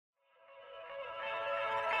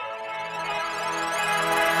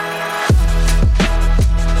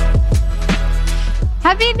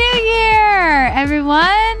Happy New Year,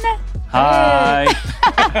 everyone. Hi.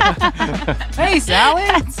 Hey, Sally.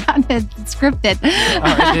 That sounded scripted.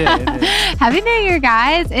 Oh, it did. Happy New Year,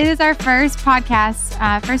 guys. It is our first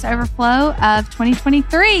podcast, first overflow of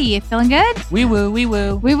 2023. Feeling good? Wee woo, wee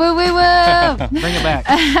woo. Woo, woo, woo, woo. Bring it back.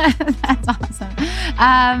 That's awesome.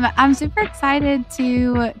 I'm super excited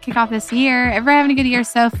to kick off this year. Everybody having a good year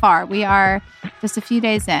so far. We are just a few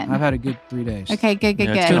days in. I've had a good 3 days. Okay, good.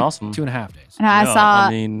 It's been awesome. 2.5 days. And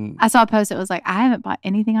I saw a post that was like, I haven't bought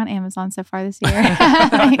anything on Amazon so far this year.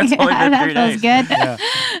 It's only been 3 That feels days. good. Yeah.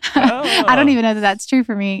 I don't even know that that's true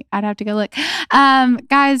for me. I'd have to go look.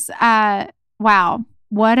 Guys, wow.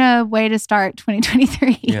 What a way to start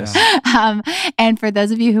 2023. Yes. And for those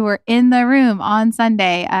of you who were in the room on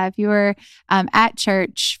Sunday, if you were at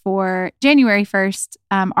church for January 1st,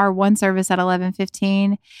 our one service at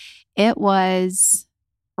 11:15, it was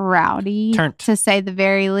rowdy, Turnt. to say the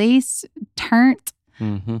very least. Turnt,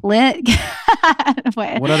 lit.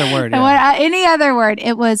 What other word? Any other word.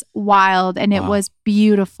 It was wild and it Wow. was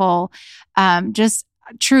beautiful. Just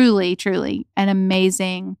truly, truly an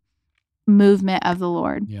amazing movement of the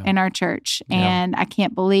Lord in our church. Yeah. And I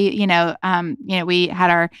can't believe, we had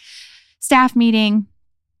our staff meeting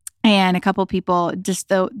and a couple people, just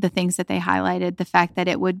the things that they highlighted, the fact that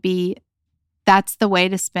that's the way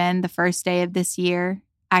to spend the first day of this year.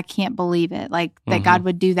 I can't believe it. Like that God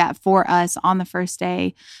would do that for us on the first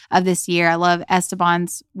day of this year. I love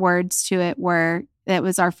Esteban's words to it where it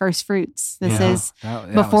was our first fruits. This is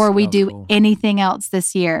before we do cool. anything else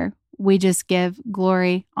this year. We just give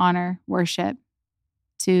glory, honor, worship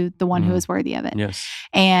to the one who is worthy of it. Yes.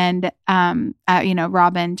 And,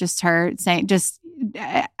 Robin, just her saying,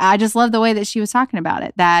 I just love the way that she was talking about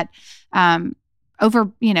it, that,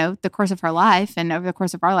 over, the course of her life and over the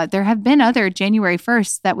course of our life, there have been other January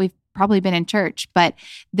 1st that we've probably been in church, but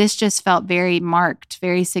this just felt very marked,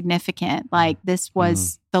 very significant. Like this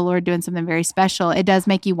was the Lord doing something very special. It does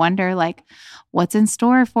make you wonder, like, what's in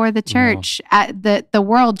store for the church, at the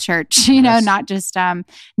world church, not just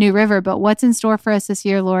New River, but what's in store for us this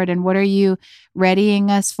year, Lord, and what are you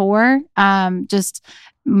readying us for? Just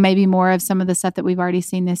maybe more of some of the stuff that we've already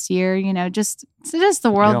seen this year, just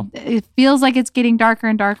the world, it feels like it's getting darker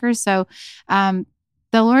and darker. So,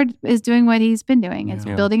 the Lord is doing what he's been doing. It's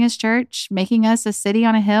building his church, making us a city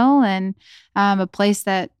on a hill and a place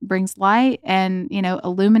that brings light and,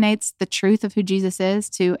 illuminates the truth of who Jesus is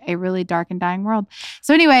to a really dark and dying world.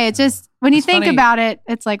 So anyway, it's just, when you think about it,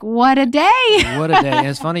 it's like, what a day. What a day. And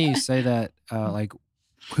it's funny you say that, like,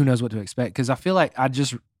 who knows what to expect? Because I feel like I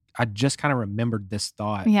just kind of remembered this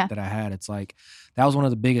thought that I had. It's like, that was one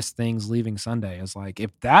of the biggest things leaving Sunday. It's like,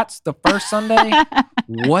 if that's the first Sunday,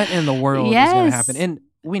 what in the world is going to happen? And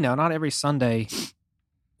we know not every Sunday,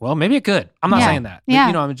 well, maybe it could. I'm not saying that. But,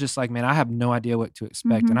 I'm just like, man, I have no idea what to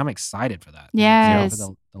expect. And I'm excited for that. Yes.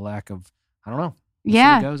 For the lack of, I don't know.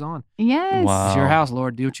 Yeah. See what goes on. Yes. Wow. It's your house,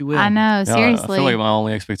 Lord. Do what you will. I know. Seriously. I feel like my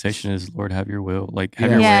only expectation is, Lord, have your will. Like,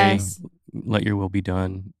 have your way. Let your will be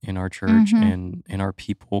done in our church and in our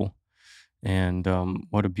people. And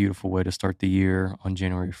what a beautiful way to start the year on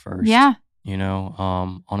January 1st. Yeah.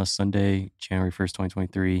 On a Sunday, January 1st,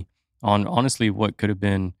 2023, on honestly what could have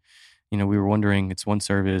been, we were wondering, it's one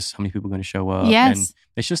service, how many people are going to show up? Yes. And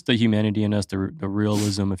it's just the humanity in us, the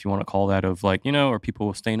realism, if you want to call that, of like, are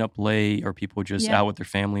people staying up late? Are people just out with their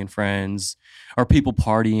family and friends? Are people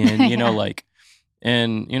partying?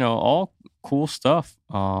 All cool stuff.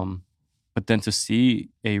 But then to see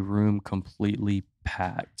a room completely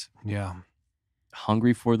packed. Yeah.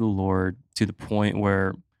 Hungry for the Lord to the point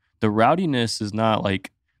where the rowdiness is not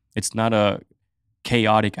like, it's not a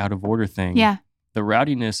chaotic out of order thing. Yeah. The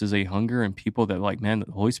rowdiness is a hunger in people that, like, man,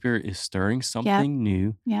 the Holy Spirit is stirring something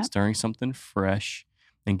new, stirring something fresh,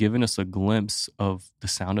 and giving us a glimpse of the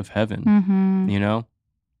sound of heaven,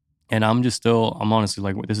 And I'm honestly,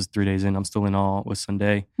 like, this is 3 days in, I'm still in awe with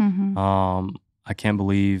Sunday. I can't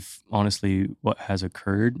believe, honestly, what has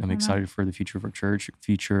occurred. I'm excited for the future of our church,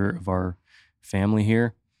 future of our family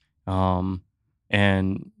here. And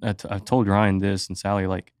I told Ryan this and Sally,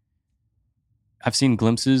 like, I've seen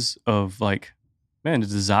glimpses of, like, man, the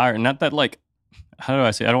desire, not that, like, how do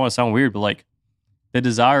I say, I don't want to sound weird, but like the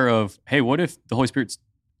desire of, hey, what if the Holy Spirit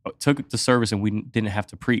took the service and we didn't have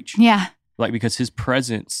to preach? Yeah. Like, because his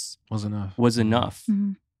presence was enough.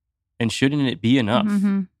 Mm-hmm. And shouldn't it be enough?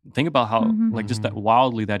 Mm-hmm. Think about how, like, just that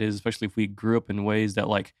wildly that is, especially if we grew up in ways that,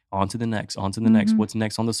 like, on to the next, what's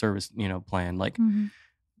next on the service, plan. Like,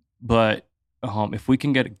 but if we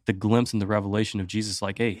can get the glimpse and the revelation of Jesus,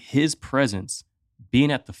 like, hey, his presence,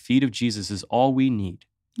 being at the feet of Jesus is all we need.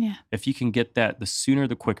 Yeah. If you can get that, the sooner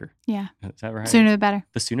the quicker. Yeah. Is that right? Sooner the better.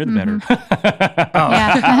 The sooner the better.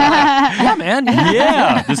 Yeah. Man.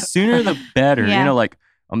 Yeah. The sooner the better. Yeah. You know, like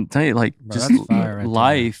I'm telling you, like Bro, just right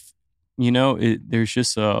life, you know, there's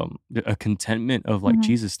just a contentment of like,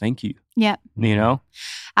 Jesus, thank you. Yeah. You know?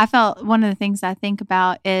 I felt one of the things I think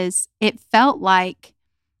about is it felt like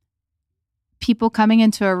people coming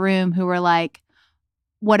into a room who were like,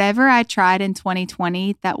 whatever I tried in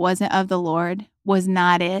 2020 that wasn't of the Lord was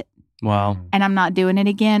not it. Wow. And I'm not doing it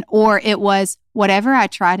again. Or it was whatever I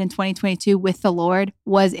tried in 2022 with the Lord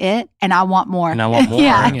was it. And I want more. And I want more.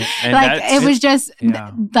 Yeah. And like it was just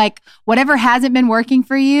like whatever hasn't been working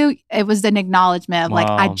for you, it was an acknowledgement of like,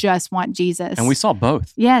 I just want Jesus. And we saw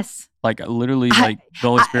both. Yes. Like literally, like the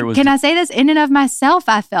Holy Spirit was. Can I say this? In and of myself,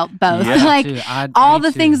 I felt both. Yeah. Like all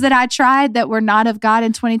the things that I tried that were not of God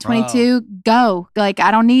in 2022, go. Like I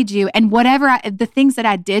don't need you. And whatever the things that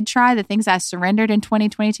I did try, the things I surrendered in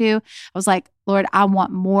 2022, I was like, Lord, I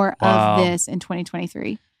want more of this in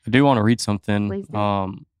 2023. I do want to read something. Please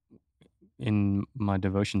do. In my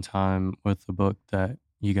devotion time with the book that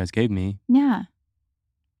you guys gave me. Yeah.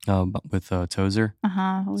 With Tozer.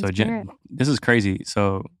 So this is crazy.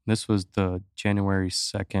 So this was the January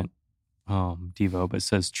 2nd Devo, but it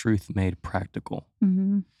says truth made practical.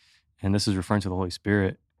 Mm-hmm. And this is referring to the Holy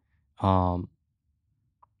Spirit. But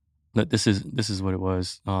this is what it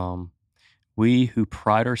was. We who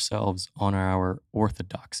pride ourselves on our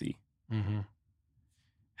orthodoxy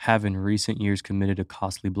have in recent years committed a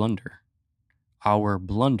costly blunder. Our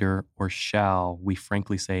blunder, or shall we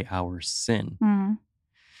frankly say our sin,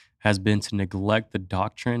 has been to neglect the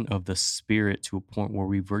doctrine of the Spirit to a point where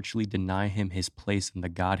we virtually deny him his place in the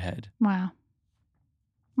Godhead. Wow.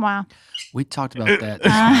 We talked about that.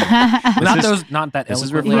 Not that. This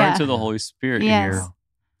is referring to the Holy Spirit here.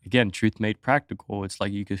 Again, truth made practical. It's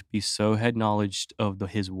like you could be so head knowledge of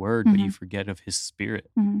his word, but you forget of his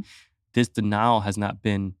Spirit. This denial has not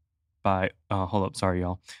been by,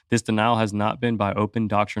 This denial has not been by open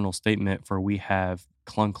doctrinal statement, for we have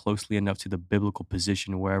clung closely enough to the biblical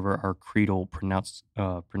position wherever our creedal pronouncements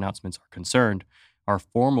are concerned. Our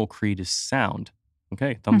formal creed is sound.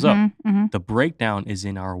 Okay, thumbs up. The breakdown is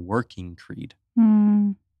in our working creed.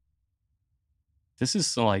 This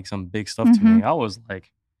is like some big stuff to me.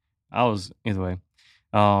 Either way.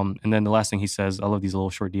 And then the last thing he says, I love these little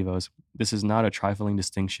short devos. This is not a trifling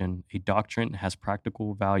distinction. A doctrine has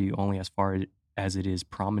practical value only as far as it is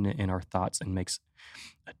prominent in our thoughts and makes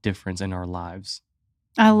a difference in our lives.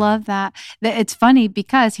 I love that. It's funny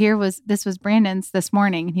because this was Brandon's this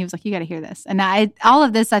morning, and he was like, "You got to hear this." And all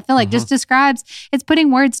of this, I feel like just describes, it's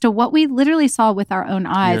putting words to what we literally saw with our own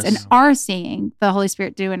eyes and are seeing the Holy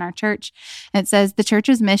Spirit do in our church. And it says the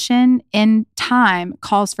church's mission in time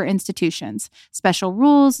calls for institutions, special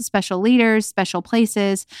rules, special leaders, special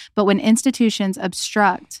places. But when institutions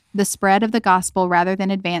obstruct the spread of the gospel rather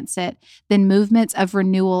than advance it, then movements of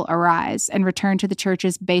renewal arise and return to the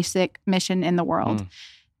church's basic mission in the world.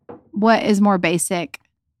 What is more basic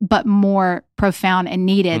but more profound and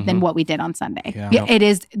needed than what we did on Sunday? It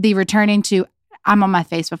is the returning to, I'm on my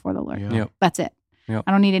face before the Lord. That's it. I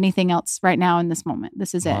don't need anything else right now in this moment.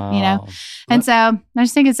 This is it, you know? And so I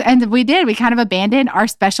just think we kind of abandoned our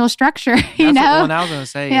special structure, you know? I was going to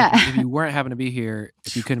say, if you weren't having to be here,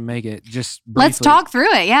 if you couldn't make it, just briefly. Let's talk through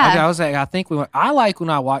it, Okay, I was like, I like when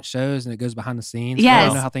I watch shows and it goes behind the scenes. Yes. I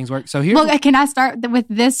don't know how things work. So can I start with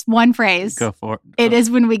this one phrase? Go for it. It is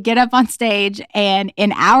when we get up on stage and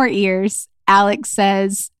in our ears, Alex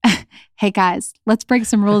says, "Hey guys, let's break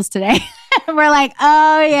some rules today." We're like,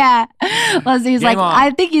 "Oh yeah." Leslie's like, "I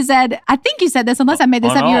think you said this. Unless I made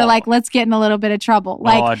this up, you were like, let's get in a little bit of trouble."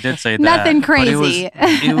 Like, I did say that. Nothing crazy.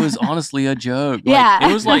 It was honestly a joke. Like,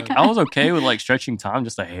 it was like I was okay with like stretching time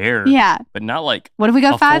just a hair. Yeah, but not like. What if we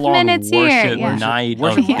go 5 minutes here? Night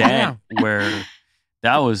event where.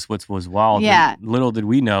 That was what was wild. Yeah. Little did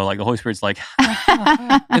we know, like the Holy Spirit's like.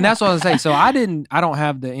 And that's what I was saying. So I don't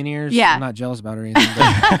have the in-ears. Yeah. I'm not jealous about it or anything.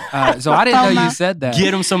 But, so I didn't know you said that.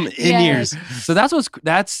 Get him some in-ears. So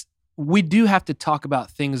we do have to talk about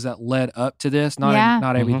things that led up to this.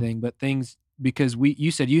 Not everything, but things, because you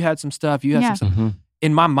said you had some stuff, you had some stuff.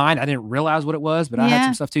 In my mind, I didn't realize what it was, but I had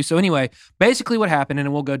some stuff too. So anyway, basically what happened,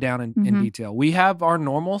 and we'll go down in detail. We have our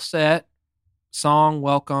normal set. Song,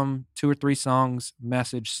 welcome, 2 or 3 songs,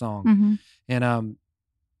 message, song. And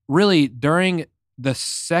really during the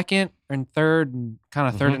second and third and kind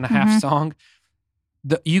of third and a half song,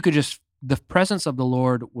 the presence of the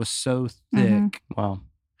Lord was so thick. Wow.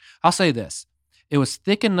 I'll say this. It was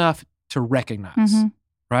thick enough to recognize,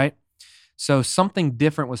 right? So something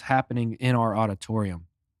different was happening in our auditorium.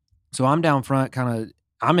 So I'm down front kind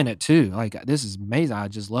I'm in it too. Like, this is amazing. I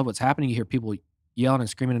just love what's happening. You hear people yelling and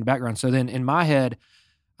screaming in the background. So then in my head,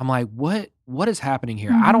 I'm like, what is happening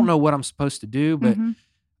here? I don't know what I'm supposed to do, but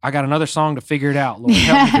I got another song to figure it out. Lord,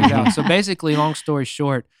 help me figure it out. So basically, long story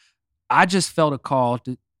short, I just felt a call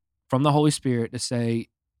from the Holy Spirit to say,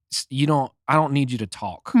 I don't need you to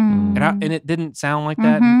talk. And it didn't sound like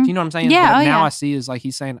that. Do you know what I'm saying? Yeah. But now I see is like,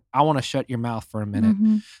 he's saying, I want to shut your mouth for a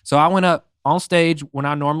minute. So I went up on stage when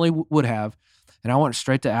I normally would have, and I went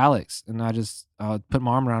straight to Alex, and I just put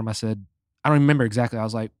my arm around him. I said, I don't remember exactly. I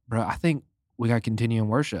was like, bro, I think we got to continue in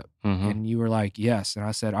worship. And you were like, yes. And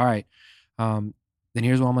I said, all right, then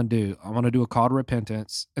here's what I'm going to do. I'm going to do a call to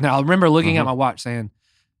repentance. And I remember looking at my watch saying,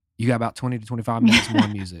 you got about 20 to 25 minutes more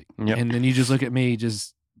music. And then you just look at me,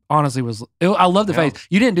 just honestly I love the face.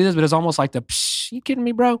 You didn't do this, but it's almost like you kidding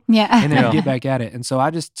me, bro? Yeah. And then you get back at it. And so I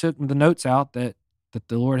just took the notes out that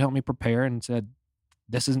the Lord helped me prepare and said,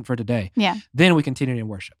 this isn't for today. Yeah. Then we continued in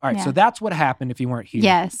worship. All right. So that's what happened if you weren't here.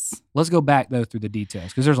 Yes. Let's go back though through the details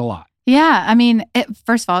because there's a lot. Yeah. I mean,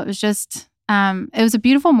 first of all, it was just, it was a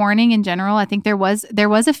beautiful morning in general. I think there was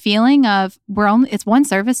a feeling of it's one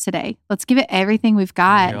service today. Let's give it everything we've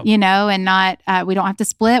got, and not, we don't have to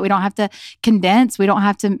split. We don't have to condense. We don't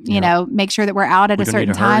have to, make sure that we're out at a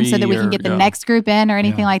certain time so that we can get the next group in or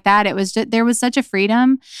anything like that. It was just, there was such a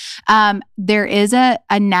freedom. There is a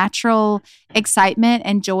natural excitement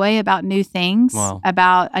and joy about new things,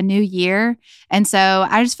 about a new year. And so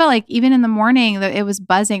I just felt like even in the morning it was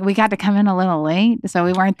buzzing. We got to come in a little late, so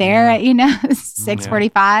we weren't there at,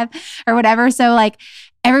 6:45 or whatever. So like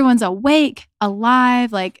everyone's awake,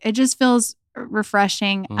 alive. Like it just feels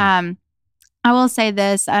refreshing. I will say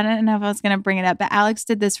this. I don't know if I was going to bring it up, but Alex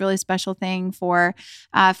did this really special thing for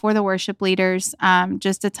the worship leaders.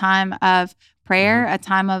 Just a time of prayer, a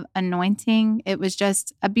time of anointing. It was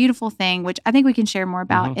just a beautiful thing, which I think we can share more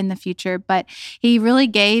about in the future. But he really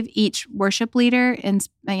gave each worship leader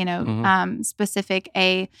specific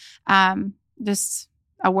just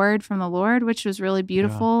a word from the Lord, which was really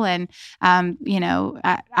beautiful. And, I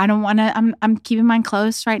don't want to, I'm keeping mine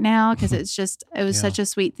close right now because it was such a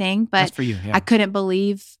sweet thing, but that's for you. I couldn't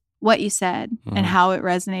believe what you said and how it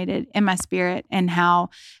resonated in my spirit and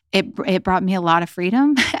how it brought me a lot of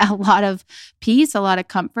freedom, a lot of peace, a lot of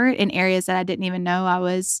comfort in areas that I didn't even know I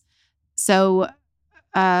was so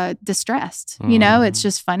distressed. It's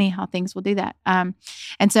just funny how things will do that.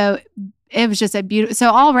 And so it was just a beautiful, so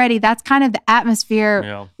already that's kind of the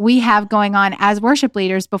atmosphere we have going on as worship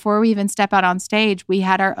leaders. Before we even step out on stage, we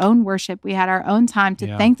had our own worship. We had our own time to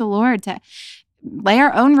thank the Lord, to lay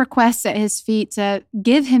our own requests at his feet, to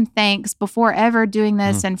give him thanks before ever doing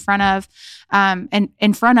this in front of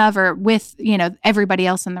or with, everybody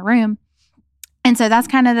else in the room. And so that's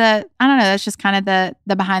kind of that's just kind of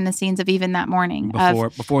the behind the scenes of even that morning.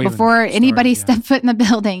 Before anybody stepped foot in the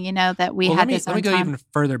building, that we had this. Let me go even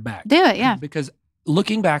further back. Do it, yeah. Because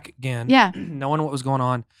looking back again, knowing what was going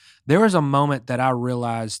on, there was a moment that I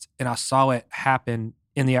realized and I saw it happen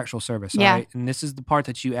in the actual service, right? And this is the part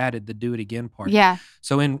that you added, the do it again part. Yeah.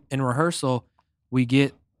 So in rehearsal, we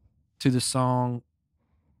get to the song,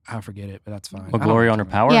 I forget it, but that's fine. Glory, Honor,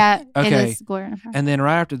 Power? Yeah, okay. It is Glory, Honor, Power. And then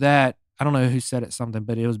right after that, I don't know who said it something,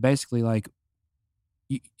 but it was basically like,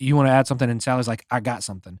 you want to add something, and Sally's like, I got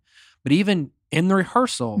something. But even in the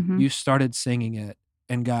rehearsal, you started singing it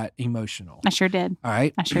and got emotional. I sure did. All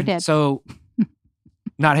right? I sure did. So,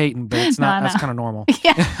 not hating, but it's not, that's kind of normal.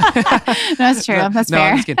 Yeah. That's true. That's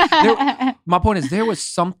fair. I'm just kidding. My point is, there was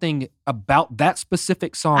something about that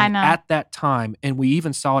specific song at that time, and we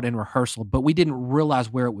even saw it in rehearsal, but we didn't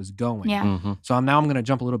realize where it was going. Yeah. So I'm going to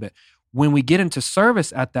jump a little bit. When we get into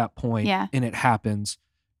service at that point, and it happens,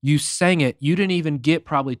 you sang it, you didn't even get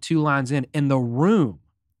probably 2 lines in the room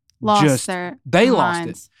lost they lost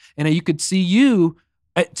it. And you could see you,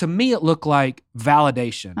 to me, it looked like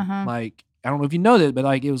validation. Like, I don't know if you know that, but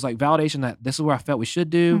like it was like validation that this is where I felt we should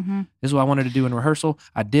do. This is what I wanted to do in rehearsal.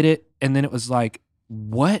 I did it. And then it was like,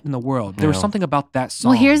 what in the world? There was something about that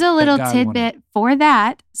song. Well, here's a little tidbit for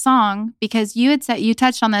that song, because you had said, you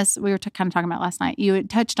touched on this, we were kind of talking about last night. You had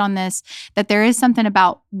touched on this, that there is something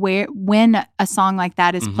about when a song like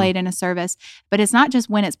that is played in a service, but it's not just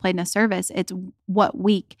when it's played in a service, it's what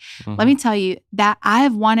week. Let me tell you that I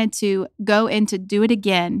have wanted to go into Do It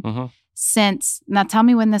Again since, now tell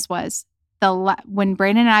me when this was. When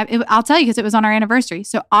Brandon and I'll tell you because it was on our anniversary.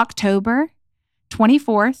 So October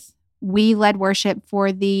 24th, we led worship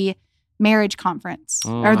for the marriage conference,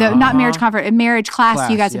 or the not marriage conference, a marriage class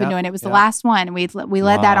you guys have been doing. It was the last one. We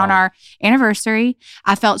led that on our anniversary.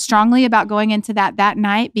 I felt strongly about going into that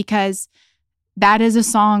night because that is a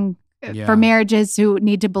song for marriages who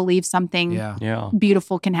need to believe something Yeah.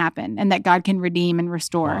 beautiful can happen and that God can redeem and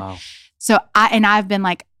restore. Wow. So I've been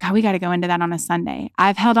like, God, we got to go into that on a Sunday.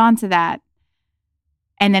 I've held on to that.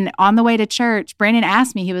 And then on the way to church, Brandon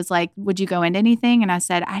asked me, he was like, would you go into anything? And I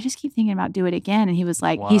said, I just keep thinking about do it again. And he was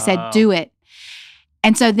like, he said, do it.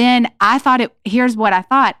 And so then I thought here's what I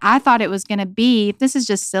thought. I thought it was going to be, this is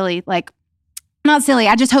just silly, like not silly.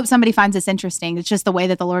 I just hope somebody finds this interesting. It's just the way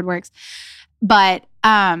that the Lord works. But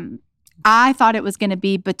I thought it was going to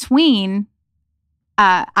be between,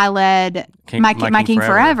 I led My King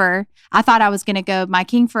Forever. I thought I was going to go My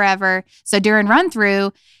King Forever. So during run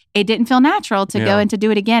through, it didn't feel natural to go and to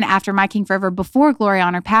do it again after My King Forever before Glory,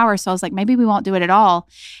 Honor, Power. So I was like, maybe we won't do it at all.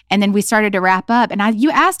 And then we started to wrap up. And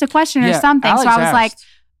you asked a question or something. Alex so I was like,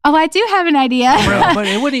 oh, I do have an idea. But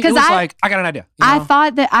it was like, I got an idea. You know?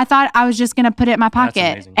 I thought I was just going to put it in my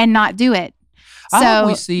pocket and not do it. So I hope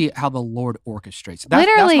we see how the Lord orchestrates.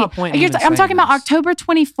 Literally, that's my point. I'm talking about October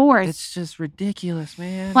 24th. It's just ridiculous,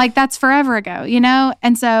 man. Like that's forever ago, you know?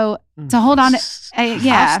 And so to hold on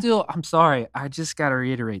to, I'm sorry. I just got to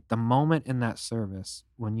reiterate the moment in that service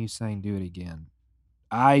when you sang do it again.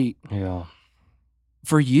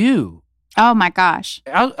 For you. Oh my gosh.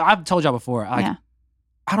 I've told y'all before. I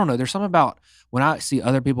don't know. There's something about when I see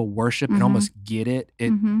other people worship and almost get it,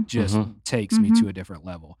 it just takes me to a different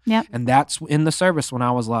level. Yep. And that's in the service when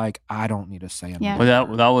I was like, I don't need to say anything. Yeah.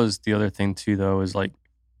 Well, that was the other thing too, though, is like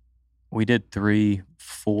we did 3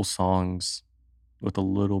 full songs with a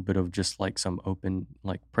little bit of just like some open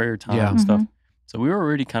like prayer time and stuff. So we were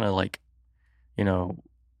already kind of like, you know,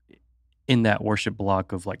 in that worship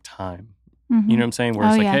block of like time. You know what I'm saying? Where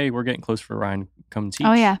it's like, hey, we're getting close for Ryan. Come teach.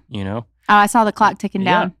 Oh, yeah. You know? Oh, I saw the clock ticking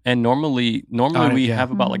down. And normally we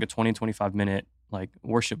have about like a 20, 25 minute like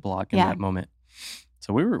worship block in that moment.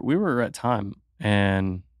 So we were at time,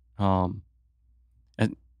 and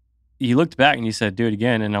you looked back and you said, do it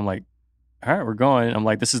again. And I'm like, all right, we're going. And I'm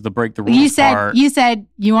like, this is the break the rules part. You said,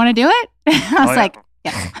 you want to do it? I was like,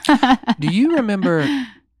 yeah. Do you remember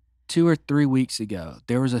 2 or 3 weeks ago,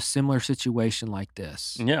 there was a similar situation like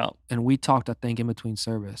this? Yeah. And we talked, I think, in between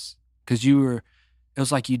service. Because it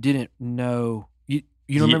was like you didn't know. You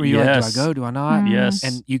don't remember, you were like, do I go, do I not? Yes.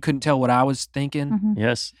 And you couldn't tell what I was thinking.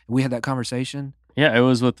 Yes. We had that conversation. Yeah, it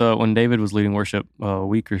was with when David was leading worship a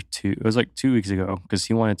week or two. It was like 2 weeks ago because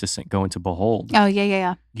he wanted to go into Behold. Oh,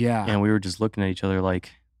 yeah. And we were just looking at each other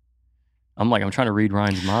like, I'm trying to read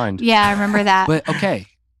Ryan's mind. Yeah, I remember that. But okay,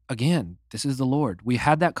 again, this is the Lord. We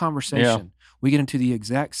had that conversation. Yeah. We get into the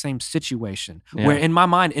exact same situation where in my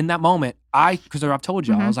mind, in that moment, because I've told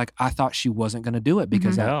you, I was like, I thought she wasn't going to do it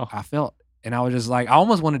because I felt, and I was just like, I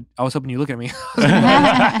was hoping you look at me,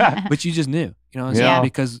 but you just knew, you know,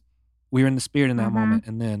 because we were in the spirit in that moment,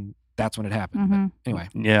 and then that's when it happened. But anyway.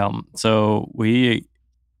 Yeah. So we,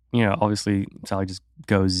 you know, obviously Sally just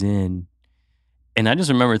goes in, and I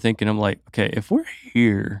just remember thinking, I'm like, okay, if we're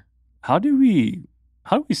here, how do we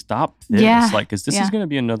stop this? Like, because this is going to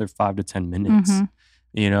be another 5 to 10 minutes,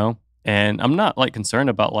 you know? And I'm not like concerned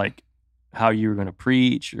about like how you were going to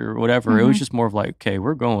preach or whatever. It was just more of like, okay,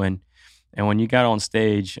 we're going. And when you got on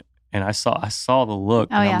stage and I saw the look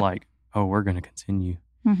and I'm like, oh, we're going to continue.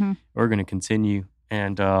 We're going to continue.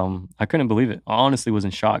 And I couldn't believe it. I honestly was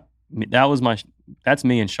in shock. That's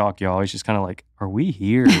me in shock, y'all. It's just kind of like, are we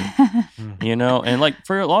here? You know? And like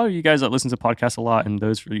for a lot of you guys that listen to podcasts a lot, and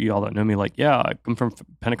those for y'all that know me, like, yeah, I come from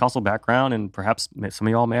Pentecostal background, and perhaps some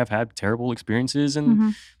of y'all may have had terrible experiences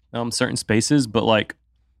in certain spaces, but like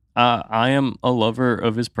I am a lover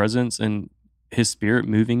of his presence and his spirit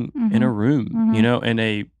moving in a room, you know,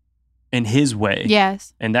 in his way.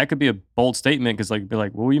 Yes. And that could be a bold statement because like be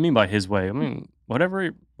like, well, what do you mean by his way? I mean,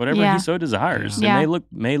 whatever he so desires. Yeah. It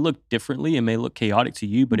may look differently, it may look chaotic to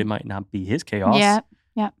you, but it might not be his chaos.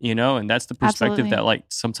 Yeah. You know, and that's the perspective that like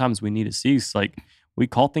sometimes we need to see. It's like we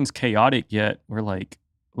call things chaotic, yet we're like,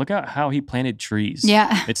 look at how he planted trees.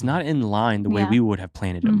 Yeah. It's not in line the way we would have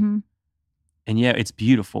planted them. And yeah, it's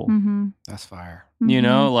beautiful. That's fire. You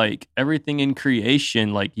know, like everything in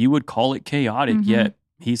creation, like you would call it chaotic, yet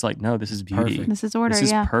he's like, no, this is beauty. Perfect. This is order. This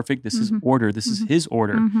is perfect. This is order. This is his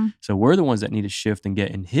order. So we're the ones that need to shift and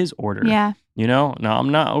get in his order. Yeah. You know, now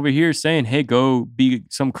I'm not over here saying, hey, go be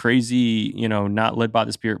some crazy, you know, not led by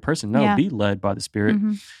the Spirit person. No, be led by the Spirit.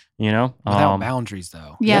 You know, without boundaries,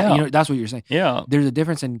 though. Yeah. You know, that's what you're saying. Yeah. There's a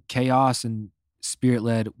difference in chaos and Spirit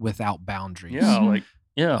led without boundaries.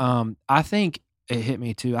 Yeah. I think it hit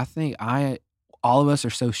me too. I think all of us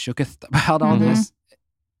are so shooketh about all this.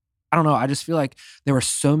 I don't know. I just feel like there were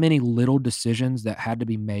so many little decisions that had to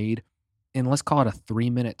be made in, let's call it a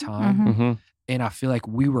 3-minute time. And I feel like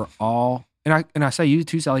we were all and I say you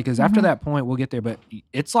too, Sally, because after that point we'll get there, but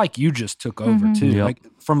it's like you just took over too, like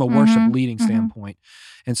from a worship leading standpoint.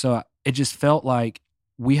 And so it just felt like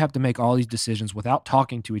we have to make all these decisions without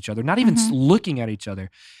talking to each other, not even looking at each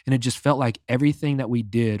other. And it just felt like everything that we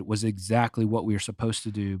did was exactly what we were supposed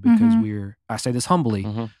to do because we're, I say this humbly,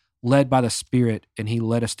 led by the Spirit, and He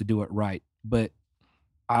led us to do it right. But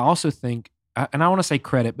I also think, and I want to say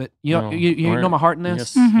credit, but you know my heart in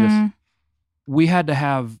this? Yes. We had to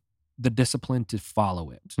have the discipline to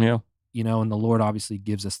follow it. Yeah. You know, and the Lord obviously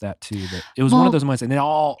gives us that too. But it was one of those moments, and then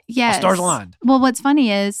all stars aligned. Well, what's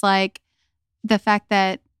funny is like the fact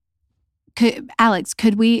that could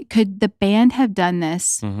the band have done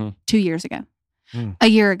this 2 years ago, a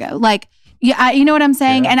year ago? Like, you know what I'm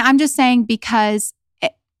saying? Yeah. And I'm just saying because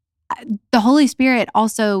the Holy Spirit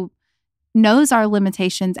also knows our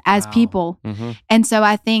limitations as people. And so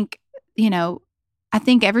I think, I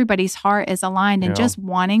think everybody's heart is aligned in just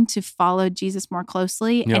wanting to follow Jesus more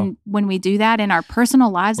closely. Yeah. And when we do that in our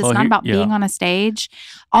personal lives, it's not about being on a stage.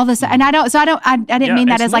 All this, and I didn't mean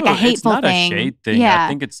that as like a hateful thing. It's not a shade thing. Yeah. I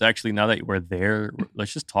think it's actually, now that we're there,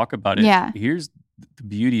 let's just talk about it. Yeah. Here's the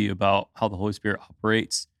beauty about how the Holy Spirit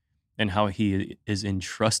operates and how He is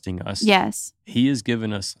entrusting us. Yes. He has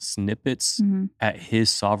given us snippets at His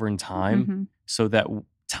sovereign time so that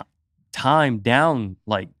time down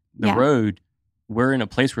like the road, we're in a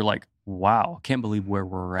place where like, wow, I can't believe where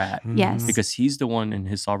we're at. Yes. Because He's the one in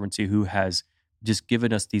His sovereignty who has just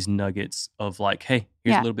given us these nuggets of like, hey,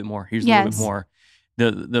 here's a little bit more. Here's a little bit more.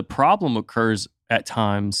 The problem occurs at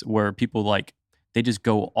times where people like, they just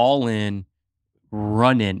go all in,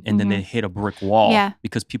 running, and then they hit a brick wall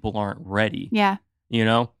because people aren't ready. Yeah. You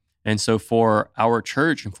know? And so for our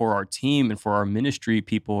church and for our team and for our ministry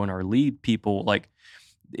people and our lead people, like,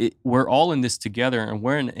 we're all in this together, and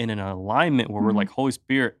we're in an alignment where we're like, Holy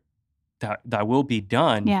Spirit, that will be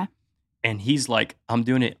done. Yeah. And He's like, I'm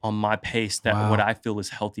doing it on my pace, what I feel is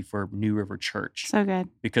healthy for New River Church. So good.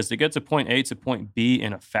 Because to get to point A to point B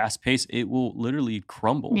in a fast pace, it will literally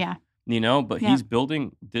crumble. Yeah. But He's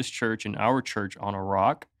building this church and our church on a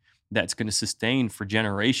rock that's going to sustain for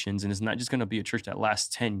generations. And it's not just going to be a church that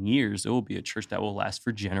lasts 10 years. It will be a church that will last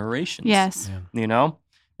for generations. Yes. Yeah.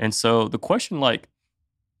 And so the question, like,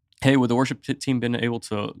 hey, would the worship team been able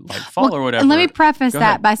to like follow or whatever? Let me preface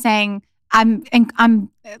that by saying I'm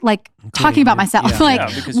like talking about myself.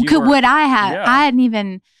 Would I have? Yeah. I hadn't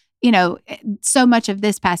even, so much of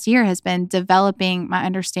this past year has been developing my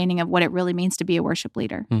understanding of what it really means to be a worship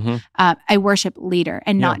leader, a worship leader,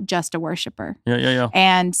 and not just a worshiper. Yeah.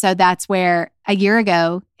 And so that's where a year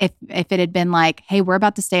ago, if it had been like, hey, we're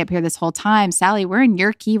about to stay up here this whole time, Sally, we're in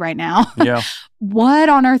your key right now. Yeah. What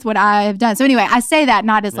on earth would I have done? So anyway, I say that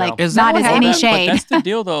not as like, not as any shade. But that's the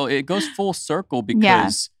deal though. It goes full circle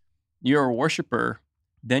because you're a worshiper.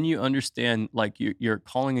 Then you understand like your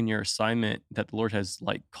calling and your assignment that the Lord has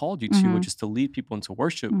like called you to, which is to lead people into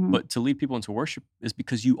worship. But to lead people into worship is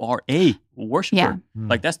because you are a worshiper. Yeah.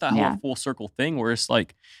 Like that's that whole full circle thing where it's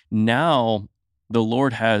like now the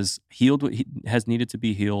Lord has healed what has needed to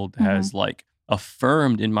be healed, has like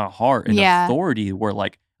affirmed in my heart an authority where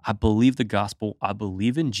like I believe the gospel, I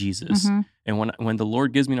believe in Jesus. And when the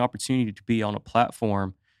Lord gives me an opportunity to be on a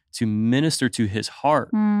platform to minister to His heart,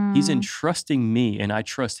 He's entrusting me and I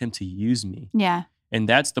trust Him to use me. Yeah. And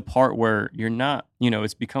that's the part where you're not,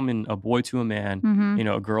 it's becoming a boy to a man,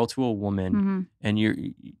 a girl to a woman.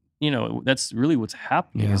 And that's really what's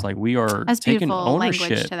happening is like we are that's taking ownership.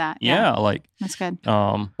 Language to that. Yeah. Like that's good.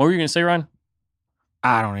 What were you going to say, Ryan?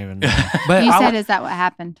 I don't even know. But you said, is that what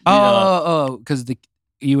happened? Because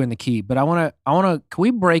you and the key. But I want to, can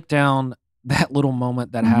we break down that little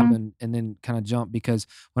moment that happened and then kind of jump? Because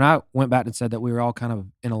when I went back and said that we were all kind of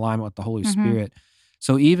in alignment with the Holy Spirit.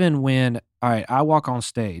 So even when, all right, I walk on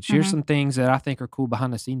stage, here's some things that I think are cool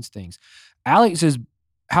behind the scenes things. Alex is,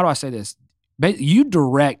 how do I say this? You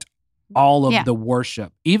direct all of the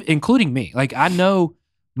worship, even including me. Like I know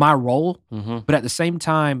my role, but at the same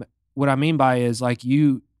time, what I mean by is like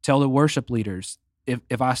you tell the worship leaders,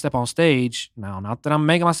 if I step on stage, now not that I'm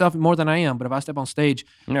making myself more than I am, but if I step on stage,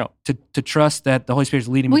 to trust that the Holy Spirit is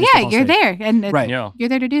leading me. Well, you're there, and you're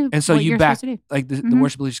there to do. And so what you you're back, supposed to do. like the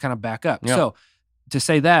worship leaders kind of back up. Yeah. So to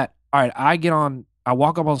say that, all right, I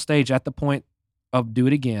walk up on stage at the point of do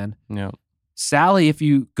it again. Yeah. Sally, if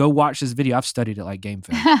you go watch this video, I've studied it like game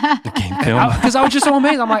film. The game film? Because I was just so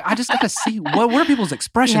amazed. I'm like, I just got to see, what are people's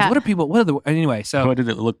expressions? Yeah. Anyway, so. What did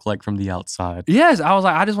it look like from the outside? Yes, I was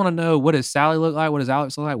like, I just want to know, what does Sally look like? What does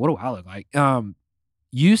Alex look like? What do I look like?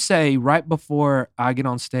 You say right before I get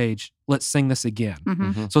on stage, let's sing this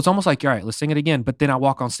again. So it's almost like, all right, let's sing it again. But then I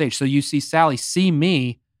walk on stage. So you see Sally see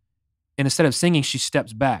me And instead of singing, she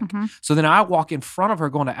steps back. Mm-hmm. So then I walk in front of her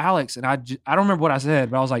going to Alex, and I don't remember what I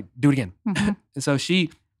said, but I was like, do it again. Mm-hmm. And so she,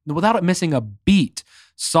 without it missing a beat,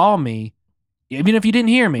 saw me. Even if you didn't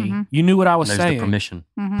hear me, mm-hmm. you knew what I was saying. The permission.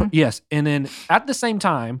 Mm-hmm. Yes. And then at the same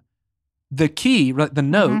time, the key, the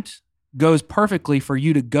note mm-hmm. goes perfectly for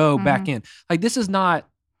you to go mm-hmm. back in. Like this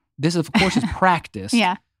of course is practice.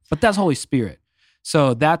 Yeah. But that's Holy Spirit.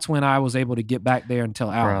 So that's when I was able to get back there and tell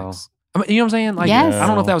Alex. I mean, you know what I'm saying? Like, yes. I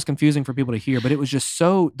don't know if that was confusing for people to hear, but it was just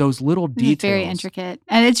those little details. It's very intricate.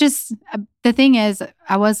 And it's just, the thing is,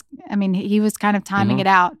 he was kind of timing mm-hmm. it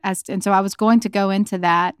out. And so I was going to go into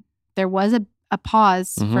that. There was a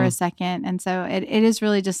pause mm-hmm. for a second. And so it is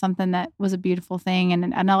really just something that was a beautiful thing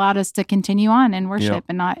and allowed us to continue on in worship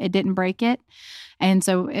and it didn't break it. And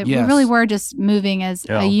so we really were just moving as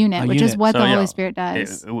a unit, which is what the Holy Spirit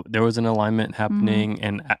does. There was an alignment happening mm-hmm.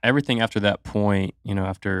 and everything after that point,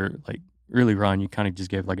 after like really Ron, you kind of just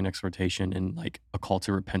gave like an exhortation and like a call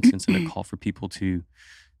to repentance and a call for people to,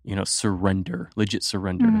 surrender, legit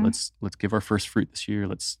surrender. Mm-hmm. Let's give our first fruit this year.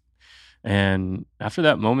 And after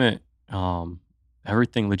that moment,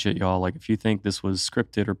 everything legit, y'all, like if you think this was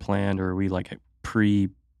scripted or planned or we like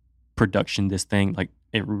pre-production this thing, like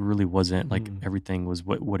it really wasn't. Like everything was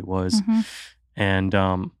what it was. Mm-hmm. And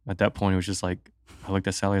at that point it was just like I looked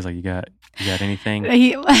at Sally, I was like, you got anything?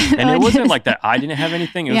 And it wasn't like that I didn't have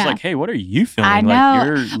anything. It was like, hey, what are you feeling? I know. Like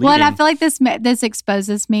you're leading. Well, and I feel like this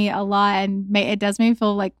exposes me a lot and it does make me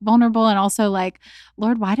feel like vulnerable and also like,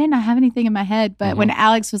 Lord, why didn't I have anything in my head? But when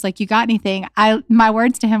Alex was like, you got anything? My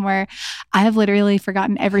words to him were, I have literally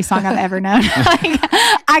forgotten every song I've ever known. Like,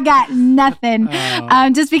 I got nothing.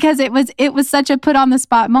 Just because it was such a put on the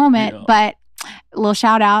spot moment, but a little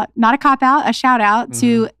shout out, not a cop out, a shout out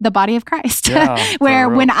to the body of Christ. Where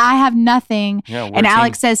when I have nothing and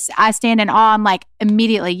Alex says, I stand in awe, I'm like,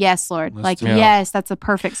 immediately, yes, Lord. Yes, that's a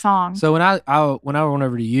perfect song. So when I went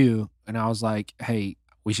over to you and I was like, hey,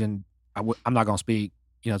 I'm not going to speak,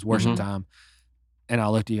 it's worship time. And I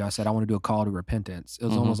looked at you, I said, I want to do a call to repentance. It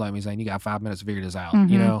was almost like me saying, you got 5 minutes to figure this out,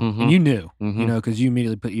 and you knew, because you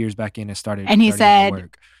immediately put ears back in and started. And he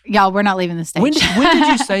said, y'all, we're not leaving the stage. When did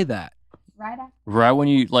you say that? Right when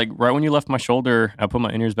you left my shoulder, I put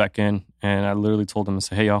my in-ears back in and I literally told them, I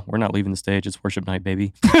said, hey y'all, we're not leaving the stage. It's worship night,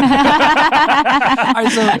 baby. All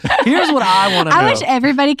right, so here's what I want to know. I wish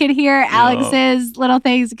everybody could hear Alex's little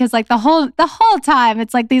things because like the whole time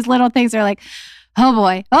it's like these little things are like, oh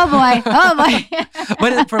boy, oh boy, oh boy.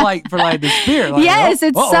 But for the spirit. Like, yes,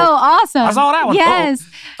 it's so awesome. I saw that one. Yes.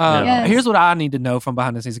 Yes. Here's what I need to know from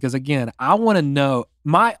behind the scenes because again, I want to know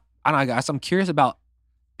I'm curious about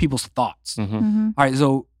people's thoughts. All right,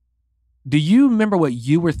 so do you remember what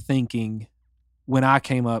you were thinking when I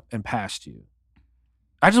came up and passed you?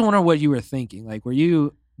 I just wonder what you were thinking. Like, were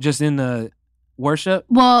you just in the worship?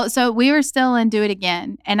 Well, so we were still in Do It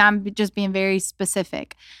Again, and I'm just being very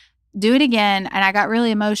specific. Do It Again, and I got really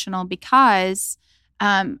emotional because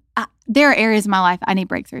there are areas of my life I need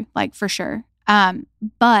breakthrough, like for sure.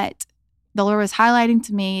 But the Lord was highlighting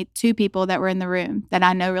to me 2 people that were in the room that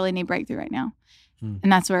I know really need breakthrough right now.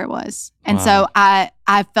 And that's where it was. And so I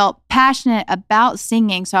felt passionate about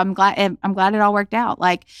singing. So I'm glad it all worked out.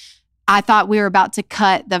 Like I thought we were about to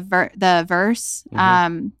cut the verse.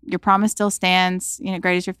 Your promise still stands.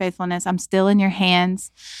 Great is your faithfulness. I'm still in your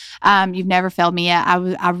hands. You've never failed me yet.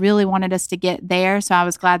 I really wanted us to get there. So I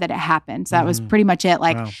was glad that it happened. So that was pretty much it.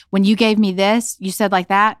 Like when you gave me this, you said like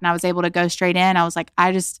that, and I was able to go straight in. I was like,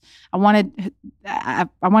 I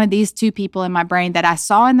wanted these 2 people in my brain that I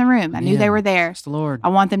saw in the room. I knew they were there. It's the Lord. I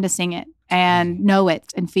want them to sing it and know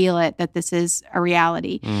it and feel it, that this is a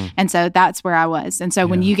reality. And so that's where I was. And so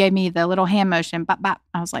when you gave me the little hand motion, bop, bop,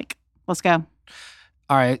 I was like, let's go.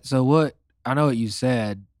 All right. So I know what you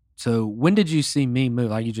said. So when did you see me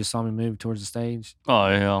move? Like you just saw me move towards the stage? Oh,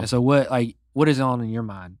 yeah. And so what is on in your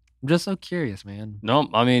mind? I'm just so curious, man. No,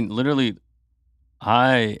 I mean, literally,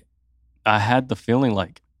 I had the feeling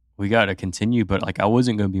like we got to continue, but like I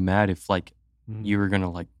wasn't going to be mad if like you were going to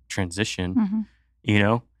like transition,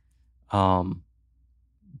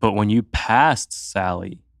 but when you passed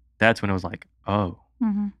Sally, that's when it was like, oh,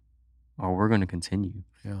 we're going to continue.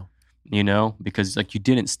 Yeah. Because like you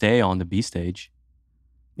didn't stay on the B stage.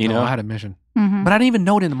 I had a mission, but I didn't even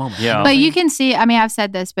know it in the moment. Yeah. But you can see, I've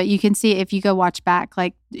said this, but you can see if you go watch back,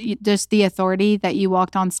 like just the authority that you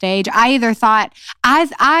walked on stage. I either thought,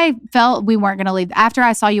 I felt we weren't going to leave. After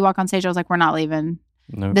I saw you walk on stage, I was like, we're not leaving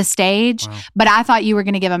the stage. Wow. But I thought you were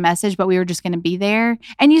going to give a message, but we were just going to be there.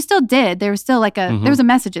 And you still did. There was still like there was a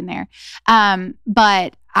message in there.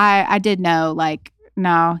 But I did know like,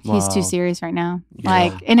 no, he's too serious right now. Yeah.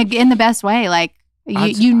 Like in the best way, like,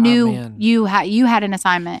 You knew you had an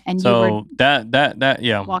assignment, and so you were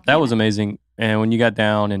that was amazing. And when you got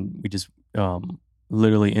down, and we just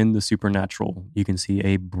literally in the supernatural, you can see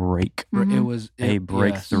a break. Mm-hmm. It was a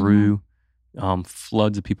breakthrough.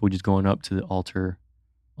 Floods of people just going up to the altar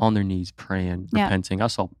on their knees, praying, repenting.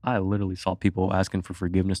 I literally saw people asking for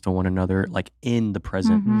forgiveness to one another, like in the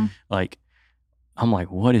present. Mm-hmm. Like, I'm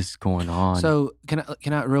like, what is going on? So can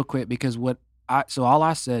I real quick, because all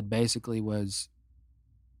I said basically was,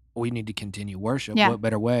 we need to continue worship. Yeah. What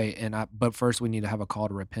better way? But first we need to have a call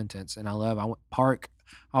to repentance. And I went Park.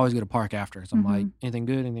 I always go to Park after, because I'm like, anything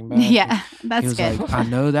good, anything bad? Yeah, that's he was good. Like, I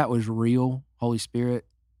know that was real, Holy Spirit,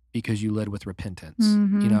 because you led with repentance.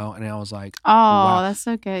 Mm-hmm. You know, and I was like, oh, wow. That's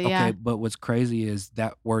so good. Yeah. Okay, but what's crazy is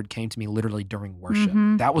that word came to me literally during worship.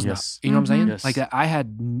 Mm-hmm. That was not, you know what I'm saying? Yes. Like that, I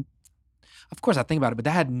had, of course I think about it, but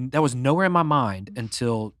that was nowhere in my mind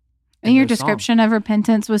until. And your description of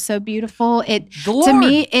repentance was so beautiful. To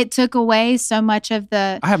me, it took away so much of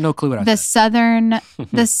the. I have no clue what I the said. Southern,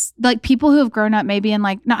 like people who have grown up maybe in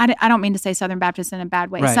like, no, I don't mean to say Southern Baptist in a bad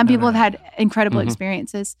way. Right, Some people have had Mm-hmm. incredible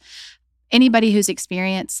experiences. Anybody who's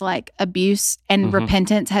experienced like abuse and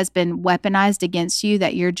repentance has been weaponized against you,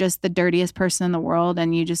 that you're just the dirtiest person in the world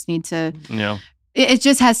and you just need to. Yeah. It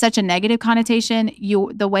just has such a negative connotation.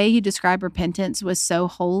 The way you describe repentance was so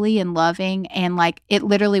holy and loving, and like it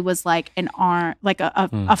literally was like an arm, like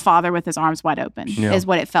a father with his arms wide open, is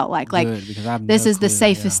what it felt like. Like, this is the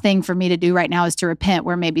safest thing for me to do right now, is to repent.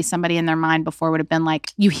 Where maybe somebody in their mind before would have been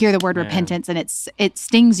like, you hear the word repentance and it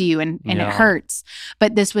stings you and it hurts.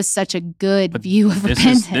 But this was such a good view of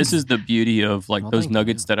repentance. This is the beauty of like those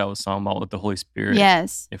nuggets that I was talking about with the Holy Spirit.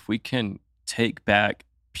 Yes. If we can take back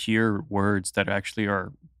pure words that actually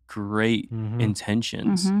are great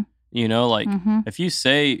intentions, you know, like if you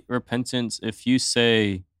say repentance, if you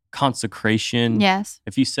say consecration,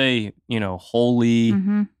 if you say, you know, holy,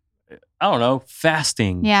 I don't know,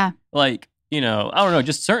 fasting, like, you know, I don't know,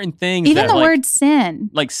 just certain things. Even the like, word sin,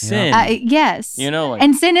 like sin, yes, you know, like,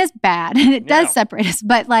 and sin is bad, and it does separate us,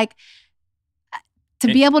 but like. To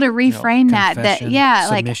be able to reframe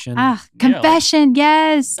submission. Like confession,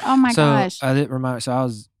 yes. Oh my gosh. I didn't remember. So I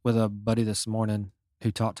was with a buddy this morning who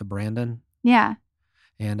talked to Brandon. Yeah.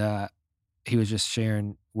 And he was just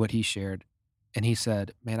sharing what he shared, and he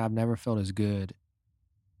said, "Man, I've never felt as good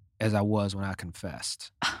as I was when I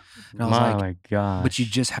confessed." And I was like, my God. But you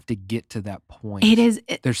just have to get to that point.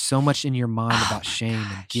 There's so much in your mind about shame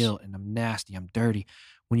and guilt, and I'm nasty, I'm dirty.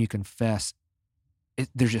 When you confess,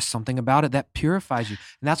 there's just something about it that purifies you.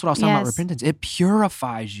 And that's what I was talking about repentance. It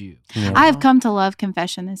purifies you. Yeah. I've come to love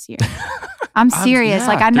confession this year. I'm serious.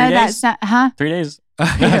 Like, I know that's not, 3 days.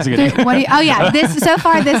 That's a good so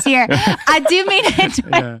far this year. I do mean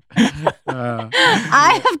it.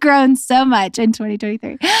 I have grown so much in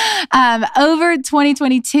 2023. Over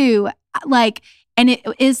 2022, like, and it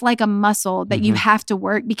is like a muscle that you have to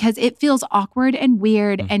work, because it feels awkward and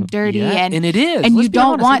weird and dirty. And it is. And you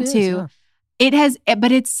don't want to. It has,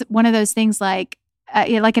 but it's one of those things like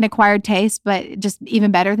an acquired taste, but just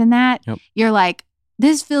even better than that. Yep. You're like,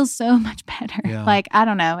 this feels so much better. Yeah. Like, I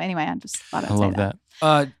don't know. Anyway, I just thought I'd say that.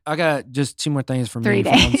 I got just 2 more things for 3 me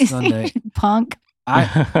days. on Sunday. Punk.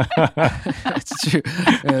 It's true.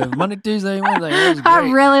 Monday, Tuesday, Wednesday. It was great.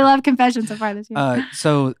 I really love confession so far this year.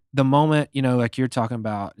 So the moment, you know, like you're talking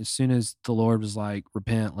about, as soon as the Lord was like,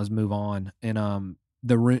 repent, let's move on. And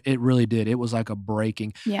it really did. It was like a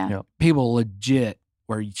breaking. Yeah. You know, people legit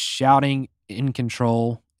were shouting, in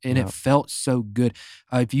control, and it felt so good.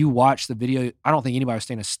 If you watch the video, I don't think anybody was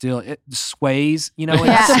standing still. It sways, you know.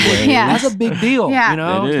 That's a big deal, you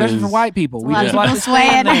know, especially for white people. We just like to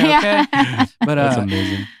sway in there, okay? But that's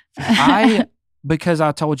amazing. Because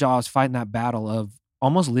I told y'all I was fighting that battle of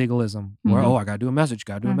almost legalism, where I got to do a message,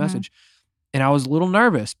 and I was a little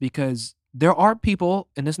nervous because there are people,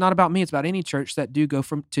 and it's not about me, it's about any church, that do go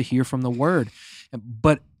to hear from the word,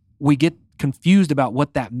 but we get confused about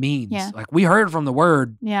what that means. Yeah. Like, we heard from the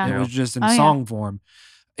word, it was just in song form,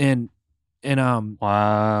 and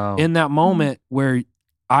wow, in that moment where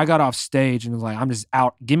I got off stage and was like, I'm just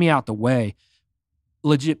out, get me out the way.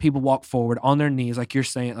 Legit, people walk forward on their knees, like you're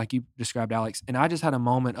saying, like you described, Alex, and I just had a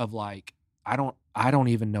moment of like, I don't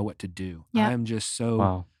even know what to do. Yeah. I am just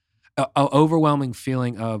so a overwhelming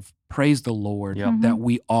feeling of praise the Lord that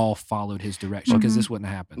we all followed his direction, because this wouldn't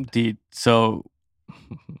have happened. So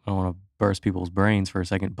I don't want to burst people's brains for a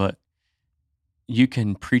second, but you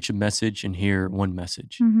can preach a message and hear one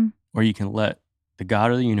message, or you can let the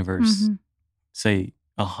God of the universe say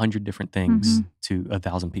 100 different things to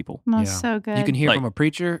 1,000 people. That's so good. You can hear from a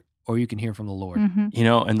preacher or you can hear from the Lord. You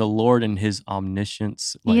know, and the Lord in his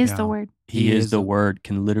omniscience, He is the Word. He is the Word,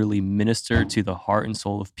 can literally minister to the heart and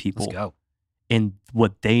soul of people. Let's go. And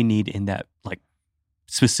what they need in that like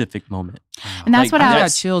specific moment. And that's what I got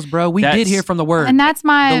chills, bro. We did hear from the Word. And that's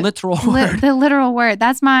my the literal word. The literal word.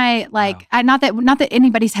 That's my like not that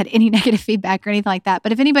anybody's had any negative feedback or anything like that.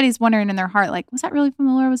 But if anybody's wondering in their heart, like, was that really from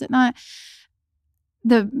the Lord? Was it not?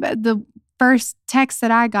 The first text that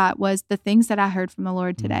I got was the things that I heard from the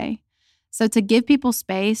Lord today. So to give people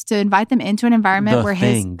space, to invite them into an environment where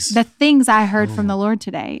the things I heard from the Lord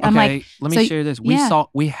today. I'm like, let me share this.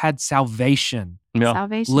 We had salvation. Yeah.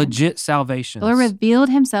 Salvation. Legit salvation. The Lord revealed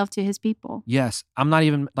himself to his people. Yes. I'm not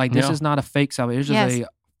even like, this is not a fake salvation. It's just a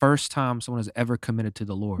first time someone has ever committed to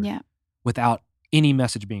the Lord without any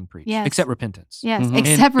message being preached, except repentance. Yes.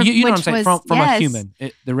 Except repentance. You know what I'm saying? From a human.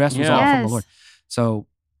 The rest was all from the Lord. So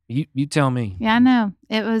you tell me. Yeah, I know.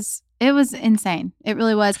 It was insane. It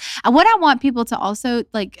really was. What I want people to also,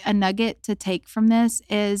 like, a nugget to take from this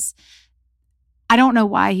is, I don't know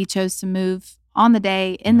why he chose to move on the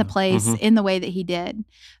day, in the place, in the way that he did.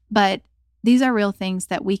 But these are real things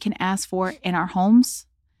that we can ask for in our homes.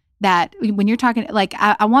 That when you're talking, like,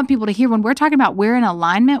 I want people to hear when we're talking about we're in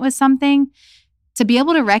alignment with something, to be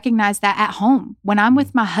able to recognize that at home. When I'm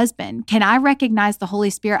with my husband, can I recognize the Holy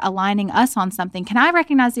Spirit aligning us on something? Can I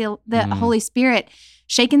recognize the Holy Spirit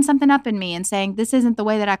shaking something up in me and saying, this isn't the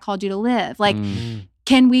way that I called you to live? Like,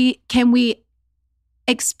 can we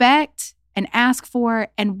expect and ask for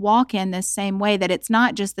and walk in this same way, that it's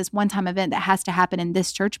not just this one-time event that has to happen in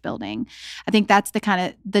this church building? I think that's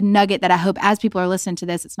the nugget that I hope as people are listening to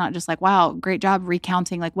this, it's not just like, wow, great job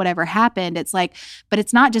recounting like whatever happened. It's like, but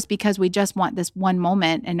it's not just because we just want this one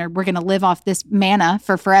moment and we're going to live off this manna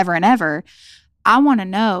for forever and ever. I want to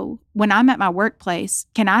know, when I'm at my workplace,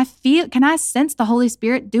 can I sense the Holy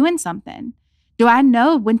Spirit doing something? Do I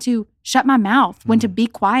know when to shut my mouth, when to be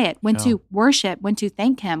quiet, when to worship, when to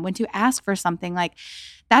thank him, when to ask for something? Like,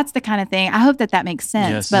 that's the kind of thing. I hope that makes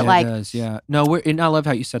sense. Yes, but it does, No, and I love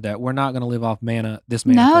how you said that. We're not going to live off manna.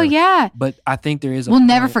 No, forever. But I think there is we'll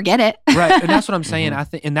never forget it. Right. And that's what I'm saying. I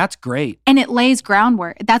think, and that's great. And it lays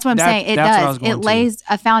groundwork. That's what I'm saying. It does. It lays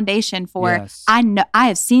a foundation for, I know, I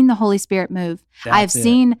have seen the Holy Spirit move. I have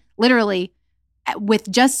seen literally, with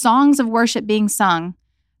just songs of worship being sung,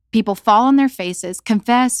 people fall on their faces,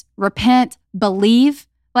 confess, repent, believe.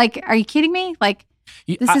 Like, are you kidding me? Like,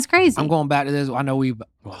 this is crazy. I'm going back to this. I know we've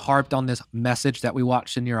harped on this message that we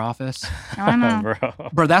watched in your office. I know.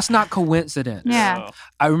 Bro, that's not coincidence. Yeah.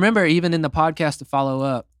 I remember even in the podcast to follow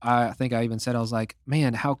up, I think I even said, I was like,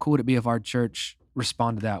 man, how cool would it be if our church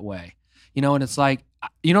responded that way? You know, and it's like,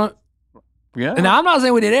 you know, and I'm not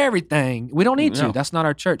saying we did everything. We don't need to. That's not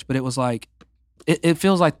our church. But it was like, it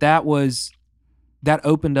feels like that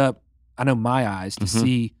opened up, I know, my eyes to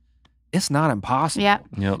see it's not impossible. Yeah.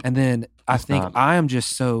 Yep. And then I think I am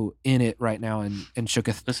just so in it right now and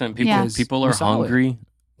shooketh. Listen, people are hungry.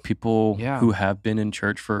 People who have been in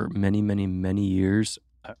church for many, many, many years,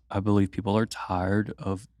 I believe people are tired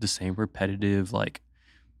of the same repetitive, like,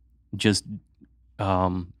 just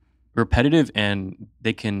repetitive, and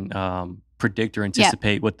they can predict or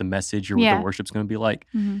anticipate what the message or what the worship's going to be like.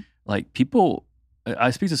 Like, people,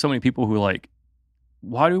 I speak to so many people who, like,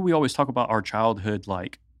 why do we always talk about our childhood,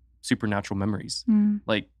 like, supernatural memories?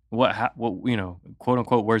 Like, what, you know, quote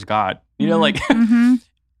unquote, where's God? You know, like,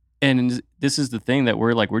 and this is the thing that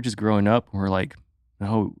we're just growing up and we're like,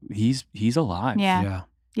 no, he's alive. Yeah.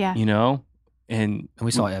 You know, and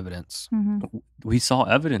we saw evidence. We saw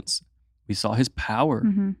evidence. We saw his power.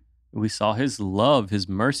 We saw his love, his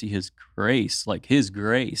mercy, his grace, like his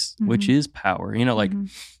grace, which is power, you know, like,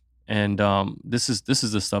 and this is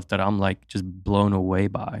the stuff that I'm like just blown away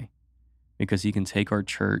by, because he can take our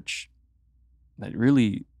church that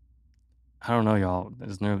really, I don't know, y'all,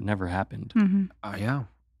 that's never happened.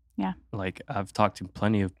 Yeah. Like, I've talked to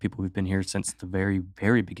plenty of people who've been here since the very,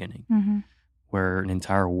 very beginning, where an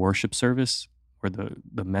entire worship service, where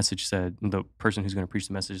the message said, the person who's going to preach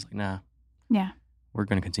the message is like, nah, we're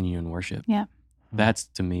going to continue in worship. Yeah. That's,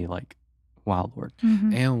 to me, like, wow, Lord.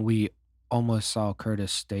 And we almost saw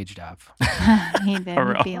Curtis stage dive. He did.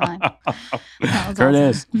 Curtis.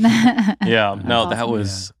 Awesome. That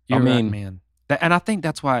was, You're I mean, right, man. And I think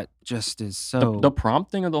that's why it just is so. The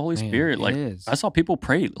prompting of the Holy Spirit. Like, I saw people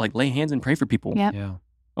pray, like, lay hands and pray for people. Yep. Yeah.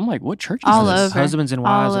 I'm like, what church is all this? Over. Husbands and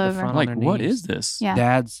wives at the front. Like, what is this? Yeah.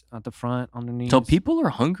 Dads at the front on their knees. So people are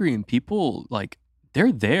hungry, and people, like,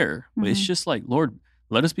 they're there. But it's just like, Lord,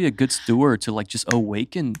 let us be a good steward to, like, just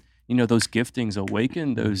awaken, you know, those giftings,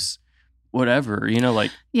 awaken those whatever,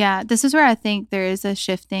 like. Yeah, this is where I think there is a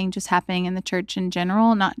shifting just happening in the church in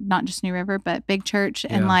general, not just New River, but big church.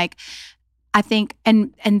 And like, I think,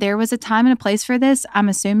 and there was a time and a place for this, I'm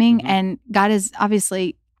assuming, and God is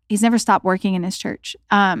obviously, he's never stopped working in his church.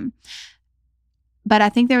 But I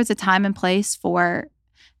think there was a time and place for,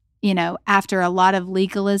 after a lot of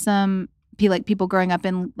legalism, like people growing up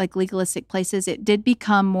in like legalistic places, it did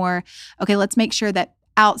become more, okay, let's make sure that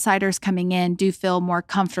outsiders coming in do feel more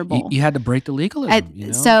comfortable. You had to break the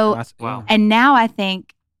legalism. So, and now I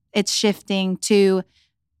think it's shifting to,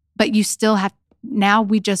 but you still have, now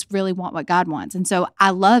we just really want what God wants. And so I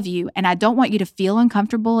love you and I don't want you to feel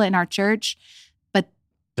uncomfortable in our church, but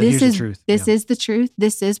this is the truth. This is the truth.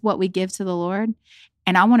 This is what we give to the Lord.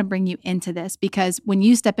 And I want to bring you into this because when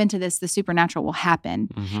you step into this, the supernatural will happen.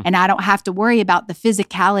 And I don't have to worry about the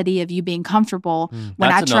physicality of you being comfortable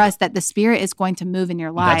when I trust that the Spirit is going to move in your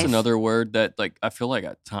life. That's another word that like I feel like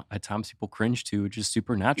at times people cringe to, which is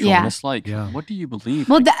supernatural. And it's like, what do you believe?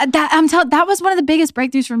 Well, that was one of the biggest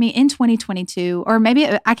breakthroughs for me in 2022, or maybe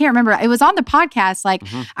I can't remember. It was on the podcast. Like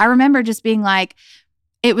I remember just being like,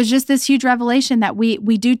 it was just this huge revelation that we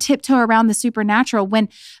do tiptoe around the supernatural when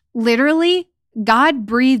literally God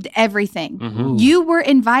breathed everything. You were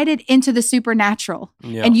invited into the supernatural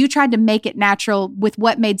and you tried to make it natural with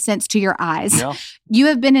what made sense to your eyes. You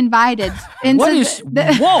have been invited into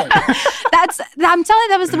whoa. I'm telling you,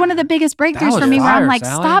 that was one of the biggest breakthroughs for me where I'm like,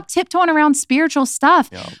 Sally. stop tiptoeing around spiritual stuff.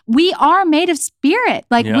 We are made of spirit.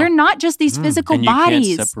 Like we're not just these physical and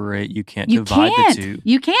bodies. Can't separate. You can't divide the two.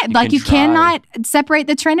 You can't. Like you cannot separate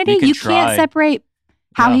the Trinity. You can't separate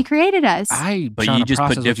how he created us. But you just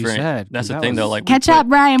put different. That's the thing, though. Like catch up,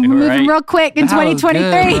 Brian. We're moving real quick in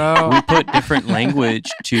 2023. We put different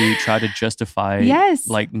language to try to justify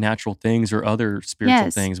like natural things or other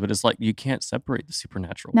spiritual things, but it's like you can't separate the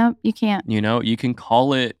supernatural. No, you can't. You can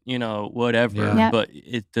call it, whatever, but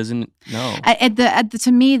it doesn't. No.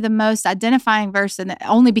 To me, the most identifying verse, and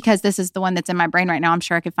only because this is the one that's in my brain right now, I'm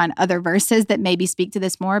sure I could find other verses that maybe speak to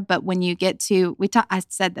this more. But when you get to, I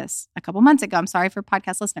said this a couple months ago. I'm sorry for podcast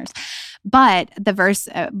listeners, but the verse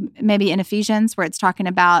maybe in Ephesians where it's talking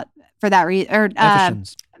about for that reason, or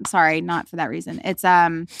sorry, not for that reason. It's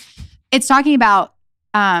talking about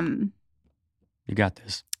you got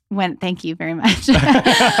this. Thank you very much.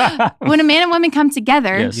 When a man and woman come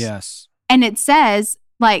together, and it says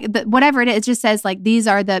like whatever it just says like these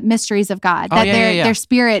are the mysteries of God, that their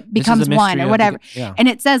spirit becomes one or whatever. And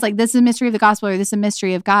it says like this is a mystery of the gospel or this is a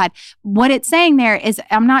mystery of God. What it's saying there is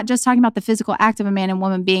I'm not just talking about the physical act of a man and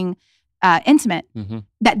woman being intimate,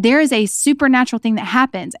 that there is a supernatural thing that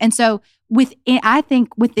happens. And so I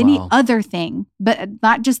think with any other thing, but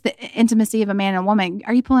not just the intimacy of a man and woman.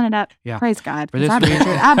 Are you pulling it up? Yeah. Praise God. For this reason,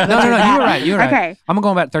 no, you're right. Okay. I'm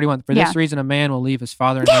going back to 31. For this reason, a man will leave his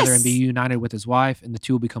father and mother and be united with his wife, and the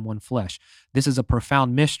two will become one flesh. This is a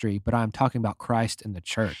profound mystery, but I'm talking about Christ and the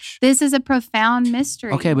church. This is a profound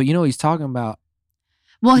mystery. Okay, but you know what he's talking about?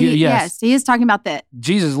 Well, he is talking about that.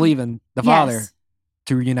 Jesus leaving the Father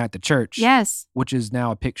to reunite the church. Yes. Which is now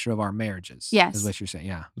a picture of our marriages. Yes. Is what you're saying.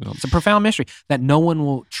 Yeah. It's a profound mystery that no one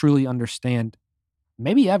will truly understand,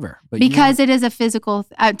 maybe ever. But because it is a physical,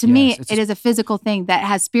 to me, it is a physical thing that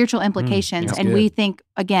has spiritual implications. And we think,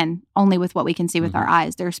 again, only with what we can see with our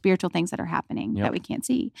eyes. There are spiritual things that are happening that we can't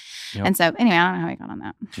see. And so, anyway, I don't know how I got on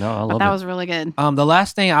that. No, I love that was really good. The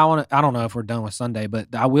last thing I don't know if we're done with Sunday, but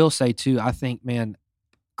I will say too, I think, man,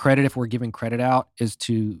 credit, if we're giving credit out, is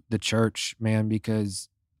to the church, man, because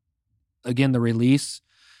again, the release,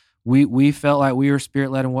 we felt like we were spirit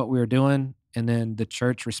led in what we were doing, and then the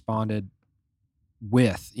church responded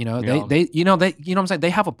with, they you know what I'm saying, they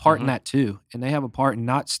have a part in that too, and they have a part in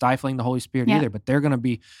not stifling the Holy Spirit either, but they're gonna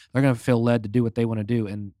feel led to do what they want to do,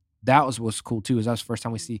 and that was cool too. Is that was the first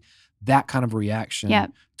time we see that kind of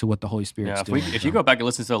reaction to what the Holy Spirit's doing. If you go back and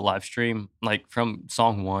listen to the live stream, like from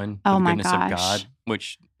song 1, The Goodness of God,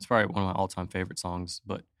 which is probably one of my all-time favorite songs,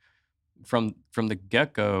 but from the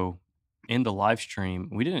get-go in the live stream,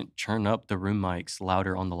 we didn't turn up the room mics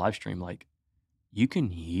louder on the live stream. Like you can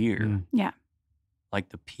hear like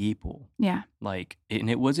the people. Yeah. Like, and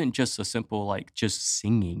it wasn't just a simple, like just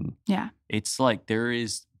singing. Yeah. It's like there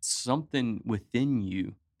is something within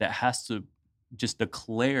you that has to just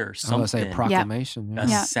declare something. I was going to say a proclamation. A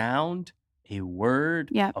sound, a word,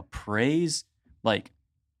 a praise, like,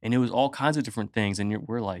 and it was all kinds of different things. And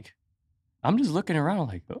we're like, I'm just looking around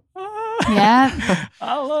like, Yeah.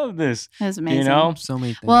 I love this. It was amazing. You know? So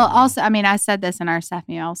many things. Well, also, I mean, I said this in our staff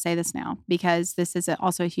meeting. I'll say this now because this is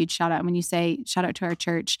also a huge shout out. When you say shout out to our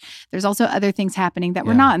church, there's also other things happening that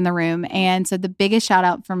were not in the room. And so the biggest shout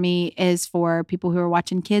out for me is for people who are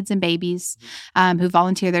watching kids and babies who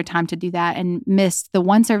volunteer their time to do that and missed the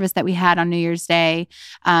one service that we had on New Year's Day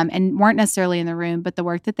and weren't necessarily in the room, but the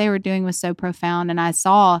work that they were doing was so profound. And I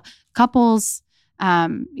saw couples,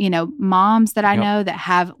 moms that I know that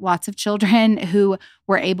have lots of children who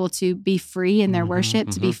were able to be free in their worship,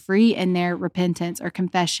 to be free in their repentance or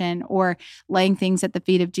confession or laying things at the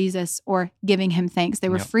feet of Jesus or giving him thanks. They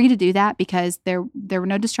were free to do that because there were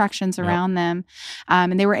no distractions around them.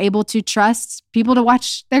 And they were able to trust people to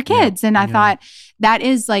watch their kids. And I thought that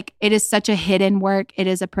is it is such a hidden work. It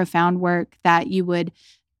is a profound work that you would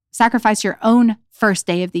sacrifice your own first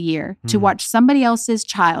day of the year to watch somebody else's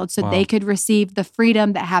child so they could receive the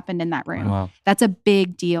freedom that happened in that room. Wow. That's a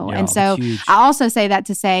big deal. And so I also say that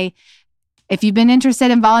to say, if you've been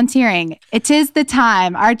interested in volunteering, it is the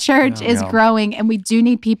time. Our church is growing and we do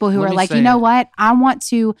need people who are like, you know what? I want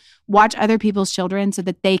to watch other people's children so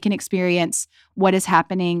that they can experience what is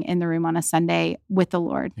happening in the room on a Sunday with the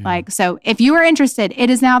Lord. Yeah. So if you are interested, it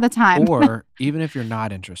is now the time. Or even if you're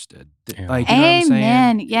not interested, you know Amen. What I'm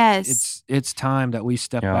saying? Yes. It's time that we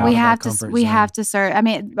step out we of have our to comfort we zone. have to serve. I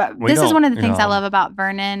mean, this is one of the things I love about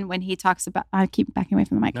Vernon when he talks about, I keep backing away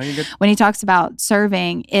from the mic. No, you're good. When he talks about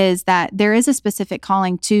serving is that there is a specific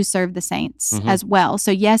calling to serve the saints as well.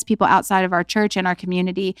 So yes, people outside of our church and our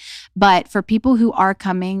community, but for people who are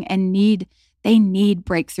coming and they need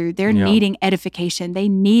breakthrough. They're needing edification. They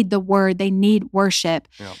need the word. They need worship.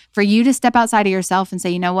 Yeah. For you to step outside of yourself and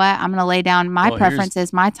say, you know what? I'm going to lay down my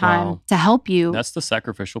preferences, my time to help you. That's the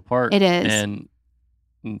sacrificial part. It is. And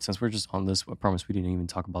since we're just on this, I promise we didn't even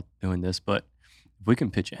talk about doing this, but if we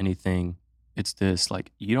can pitch anything, it's this,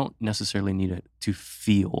 you don't necessarily need to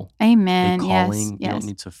feel Amen. a calling. You don't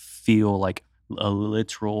need to feel like a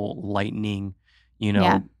literal lightning,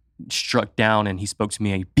 struck down and he spoke to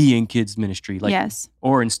me, be in kids ministry,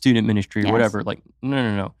 or in student ministry or whatever.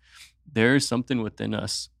 No. There's something within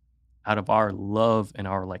us out of our love and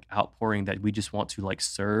our outpouring that we just want to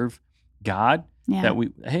serve God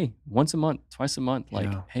that hey, once a month, twice a month,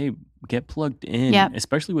 hey, get plugged in,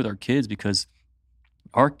 especially with our kids, because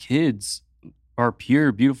our kids are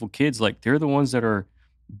pure, beautiful kids. They're the ones that are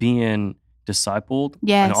being discipled.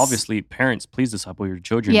 Yes. And obviously parents, please disciple your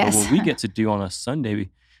children. Yes. But what we get to do on a Sunday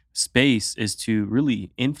space is to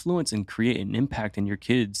really influence and create an impact in your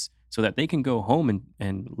kids so that they can go home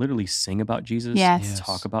and literally sing about Jesus,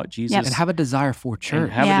 talk about Jesus. And have a desire for church.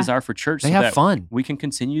 And have a desire for church. They have fun. We can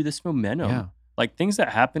continue this momentum. Yeah. Things that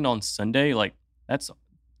happen on Sunday, that's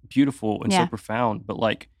beautiful and so profound. But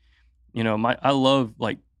I love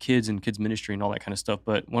kids and kids ministry and all that kind of stuff.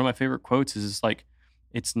 But one of my favorite quotes is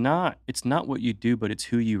it's not what you do, but it's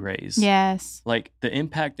who you raise. Yes. The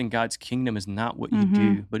impact in God's kingdom is not what you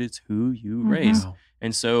do, but it's who you raise. Wow.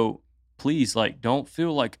 And so please, don't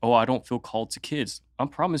feel I don't feel called to kids. I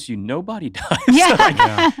promise you, nobody does.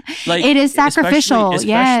 Yeah. It is sacrificial.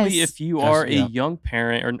 Especially if you are a young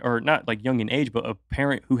parent or not young in age, but a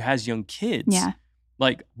parent who has young kids. Yeah.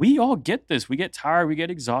 We all get this. We get tired. We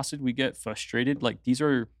get exhausted. We get frustrated.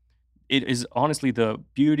 It is honestly the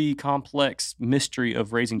beauty, complex mystery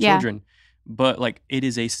of raising children, but it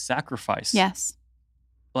is a sacrifice. Yes.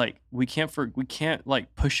 We can't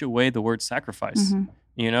push away the word sacrifice.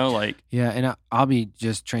 Yeah, and I'll be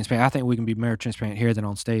just transparent. I think we can be more transparent here than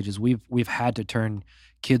on stage. Is we've had to turn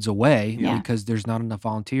kids away because there's not enough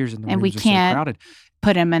volunteers and the rooms are so crowded.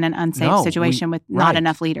 Put them in an unsafe situation with not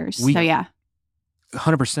enough leaders.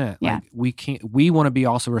 100%. Yeah. We can't. We want to be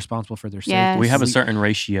also responsible for their safety. Yes. We have a certain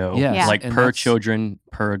ratio, per children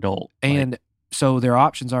per adult, and so their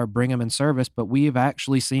options are bring them in service. But we've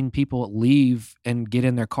actually seen people leave and get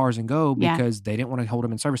in their cars and go because they didn't want to hold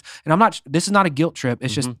them in service. And I'm not. This is not a guilt trip.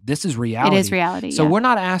 It's just this is reality. It is reality. So we're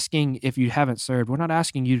not asking if you haven't served. We're not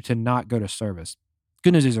asking you to not go to service.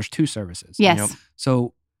 Good news is there's 2 services. Yes.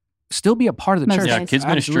 So still be a part of the church. Yeah, kids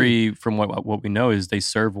ministry, from what we know, is they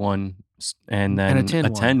serve one and then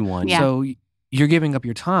attend one. Yeah. So you're giving up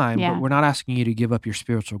your time, but we're not asking you to give up your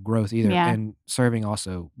spiritual growth either, and serving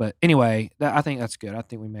also. But anyway, I think that's good. I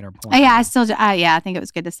think we made our point. I think it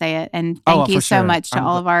was good to say it. And thank you so much to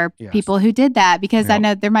all of our people who did that, because I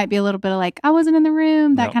know there might be a little bit of I wasn't in the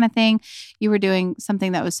room, that kind of thing. You were doing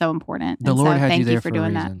something that was so important. The Lord had you there for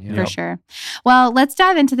doing that, for sure. Well, let's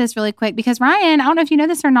dive into this really quick, because Ryan, I don't know if you know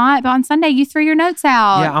this or not, but on Sunday you threw your notes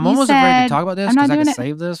out. Yeah, I'm almost afraid to talk about this because I can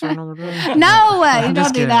save this for another day. No,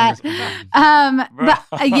 don't do that.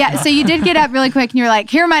 So you did get up really quick and you were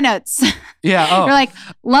like, here are my notes. Yeah. Oh. You're like,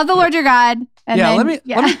 love the Lord your God. And yeah. Then,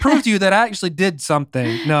 let me prove to you that I actually did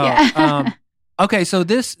something. No. Yeah. Okay. So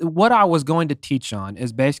what I was going to teach on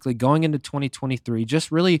is basically going into 2023,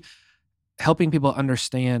 just really helping people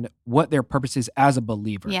understand what their purpose is as a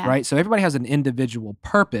believer, right? So everybody has an individual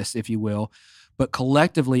purpose, if you will, but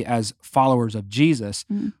collectively as followers of Jesus,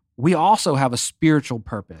 we also have a spiritual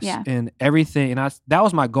purpose in everything. And that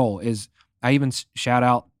was my goal. Is I even shout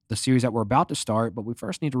out the series that we're about to start, but we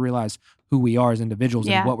first need to realize who we are as individuals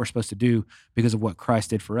and what we're supposed to do because of what Christ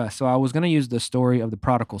did for us. So I was going to use the story of the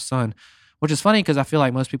prodigal son, which is funny because I feel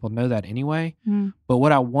like most people know that anyway. But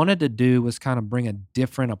what I wanted to do was kind of bring a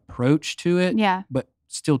different approach to it, but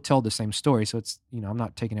still tell the same story. So it's, I'm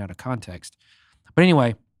not taking it out of context. But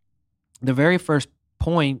anyway, the very first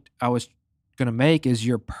point I was going to make is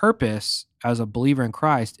your purpose as a believer in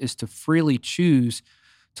Christ is to freely choose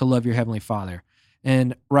to love your Heavenly Father.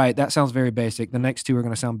 And right, that sounds very basic. The next two are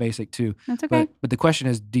going to sound basic too. That's okay. But the question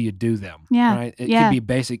is, do you do them? Yeah. Right? It could be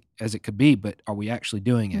basic as it could be, but are we actually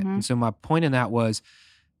doing it? And so my point in that was,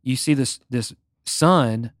 you see this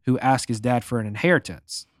son who asks his dad for an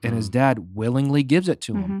inheritance, and his dad willingly gives it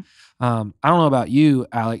to him. I don't know about you,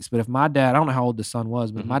 Alex, but if my dad, I don't know how old the son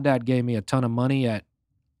was, but if my dad gave me a ton of money at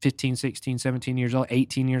 15, 16, 17 years old,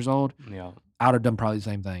 18 years old, I would have done probably the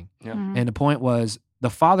same thing. And the point was, the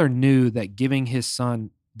father knew that giving his son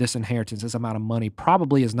this inheritance, this amount of money,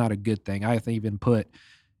 probably is not a good thing. I even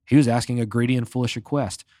he was asking a greedy and foolish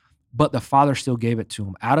request, but the father still gave it to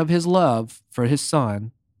him out of his love for his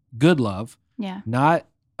son, good love, not,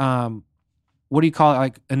 what do you call it?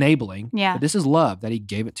 Like enabling. Yeah. But this is love that he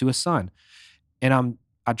gave it to his son. And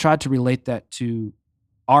I tried to relate that to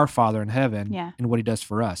our Father in heaven and what he does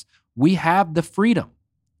for us. We have the freedom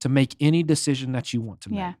to make any decision that you want to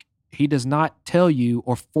make. He does not tell you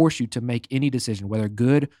or force you to make any decision, whether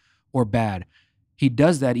good or bad. He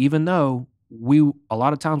does that even though we a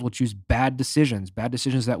lot of times will choose bad decisions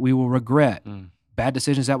that we will regret, bad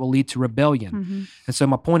decisions that will lead to rebellion. And so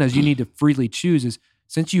my point is, you need to freely choose. Is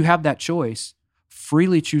since you have that choice,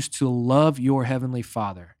 freely choose to love your Heavenly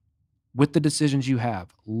Father with the decisions you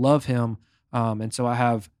have. Love him. And so I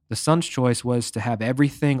have the son's choice was to have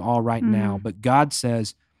everything all right now, but God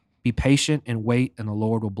says, be patient and wait, and the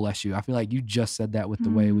Lord will bless you. I feel like you just said that with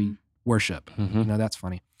the way we worship. That's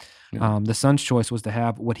funny. The son's choice was to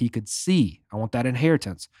have what he could see. I want that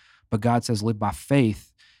inheritance. But God says, live by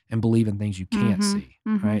faith and believe in things you can't see,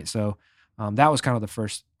 right? So that was kind of the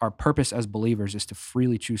first. Our purpose as believers is to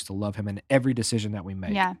freely choose to love him in every decision that we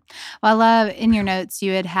make. Yeah. Well, I love in your notes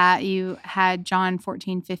you had John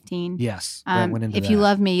 14:15. Yes. If you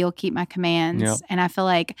love me, you'll keep my commands. Yep. And I feel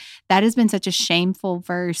like that has been such a shameful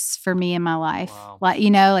verse for me in my life. Wow.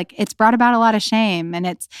 Like it's brought about a lot of shame, and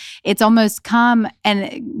it's almost come,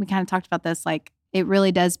 and we kind of talked about this, like it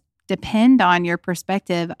really does depend on your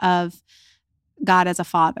perspective of God as a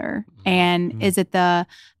father. And is it the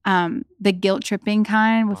guilt tripping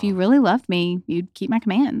kind? If you really loved me, you'd keep my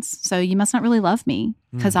commands. So you must not really love me,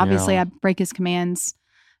 because obviously I break his commands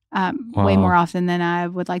way more often than I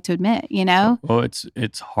would like to admit, Well,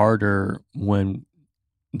 it's harder when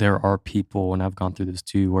there are people, and I've gone through this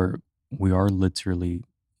too, where we are literally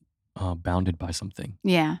bounded by something.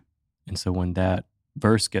 Yeah. And so when that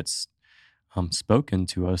verse gets spoken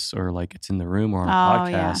to us, or like it's in the room or on a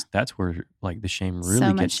podcast, that's where like the shame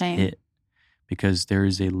really gets hit, because there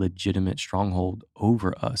is a legitimate stronghold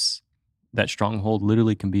over us. That stronghold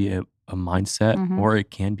literally can be a mindset, or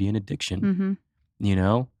it can be an addiction,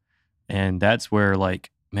 and that's where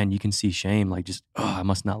like, man, you can see shame, like just, I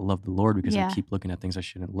must not love the Lord because I keep looking at things I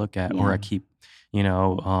shouldn't look at, or I keep,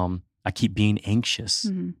 I keep being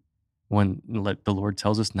anxious when the Lord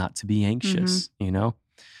tells us not to be anxious,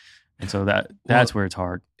 And so that's where it's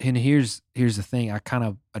hard. And here's the thing. I kind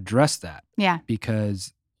of address that. Yeah.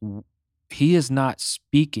 Because he is not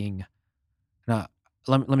speaking. Now,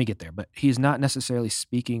 let me get there. But he's not necessarily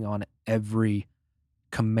speaking on every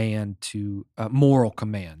command to moral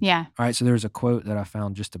command. Yeah. All right. So there's a quote that I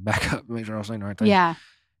found just to back up, make sure I was saying the right thing. Yeah.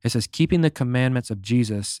 It says, keeping the commandments of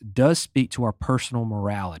Jesus does speak to our personal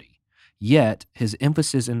morality. Yet his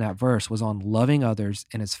emphasis in that verse was on loving others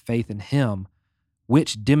and his faith in him,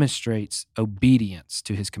 which demonstrates obedience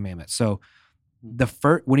to his commandments. So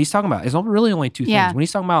when he's talking about, it's really only two things. When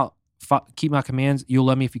he's talking about keep my commands, you'll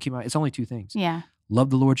love me if you keep it's only two things. Yeah. Love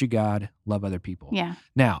the Lord your God, love other people. Yeah.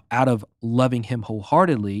 Now, out of loving him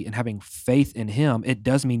wholeheartedly and having faith in him, it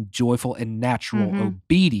does mean joyful and natural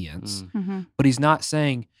obedience. But he's not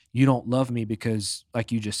saying you don't love me because,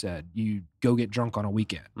 like you just said, you go get drunk on a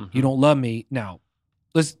weekend. You don't love me. Now,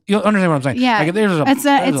 you understand what I'm saying? Yeah. Like,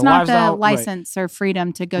 it's not the license or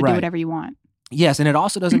freedom to go do whatever you want. Yes, and it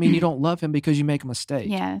also doesn't mean you don't love him because you make a mistake.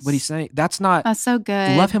 Yes. But he's saying that's so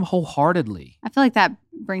good. Love him wholeheartedly. I feel like that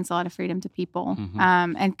brings a lot of freedom to people.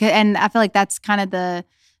 And I feel like that's kind of the,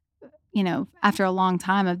 after a long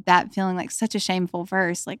time of that feeling like such a shameful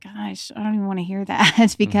verse, like, gosh, I don't even want to hear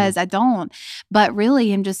that because I don't. But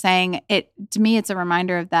really him just saying it, to me, it's a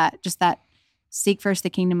reminder of that, just that seek first the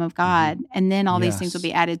kingdom of God, and then all these things will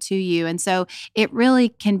be added to you. And so it really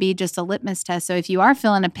can be just a litmus test. So if you are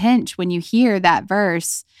feeling a pinch when you hear that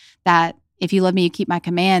verse, that if you love me, you keep my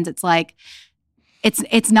commands, it's like,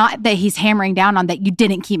 it's not that he's hammering down on that you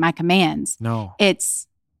didn't keep my commands. No.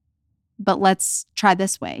 But let's try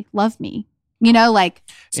this way. Love me. Like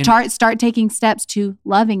start taking steps to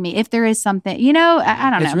loving me. If there is something,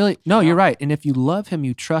 I don't know. It's really, no, you're right. And if you love him,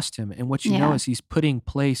 you trust him. And what you know is he's putting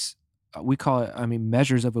place, we call it,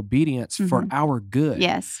 measures of obedience for our good.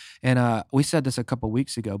 Yes. And we said this a couple of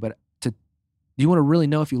weeks ago, but you want to really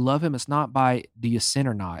know if you love him, it's not by do you sin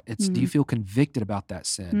or not. It's do you feel convicted about that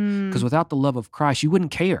sin? Because without the love of Christ, you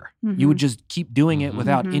wouldn't care. You would just keep doing it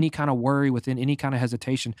without any kind of worry, within any kind of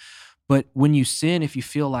hesitation. But when you sin, if you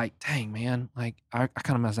feel like, dang, man, like I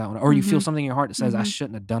kind of messed that one, or you feel something in your heart that says, I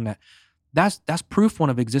shouldn't have done that. That's proof, one,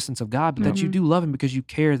 of existence of God, but that you do love him because you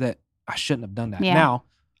care that I shouldn't have done that. Yeah. Now,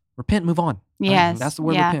 repent, move on. Yes. That's the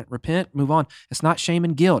word repent. Repent, move on. It's not shame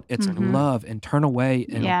and guilt. It's love and turn away.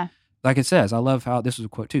 And like it says, I love how, this was a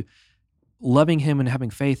quote too, loving him and having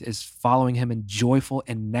faith is following him in joyful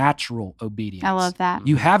and natural obedience. I love that.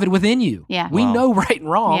 You have it within you. Yeah. We know right and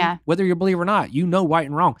wrong, whether you believe or not. You know right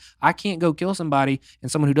and wrong. I can't go kill somebody, and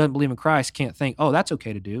someone who doesn't believe in Christ can't think, oh, that's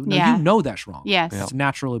okay to do. No, you know that's wrong. Yes. It's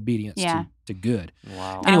natural obedience to good.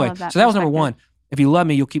 Wow. Anyway, so that was number one. If you love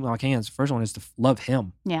me, you'll keep my commands. The first one is to love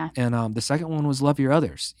him. Yeah. And the second one was love your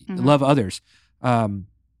others. Love others. What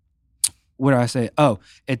did I say? Oh,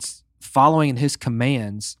 it's following in his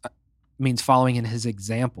commands means following in his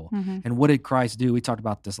example. And what did Christ do? We talked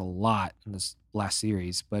about this a lot in this last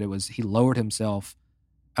series, but it was he lowered himself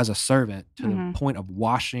as a servant to the point of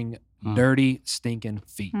washing dirty, stinking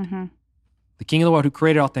feet. The King of the world who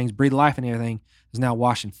created all things, breathed life and everything, is now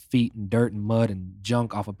washing feet and dirt and mud and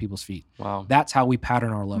junk off of people's feet. Wow. That's how we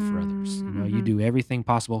pattern our love for others. You do everything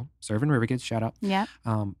possible. Serving River Kids, shout out. Yeah.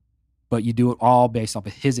 But you do it all based off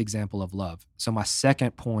of his example of love. So my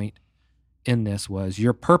second point in this was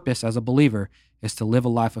your purpose as a believer is to live a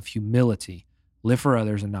life of humility. Live for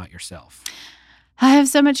others and not yourself. I have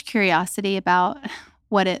so much curiosity about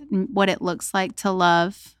what it looks like to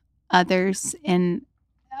love others in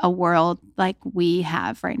a world like we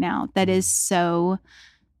have right now that is so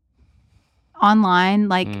online.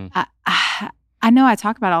 Like I know I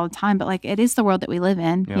talk about it all the time, but like it is the world that we live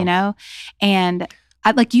in, and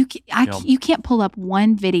you can't pull up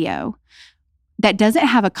one video that doesn't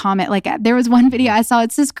have a comment. Like there was one video I saw,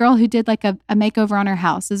 it's this girl who did like a makeover on her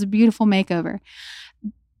house. It was a beautiful makeover.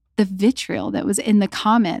 The vitriol that was in the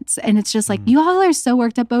comments. And it's just like, you all are so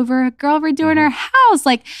worked up over a girl redoing her house.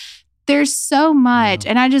 Like there's so much.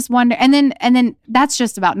 And I just wonder, and then that's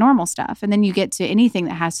just about normal stuff. And then you get to anything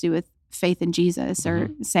that has to do with faith in Jesus or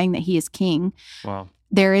saying that he is king. Wow.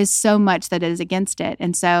 There is so much that is against it.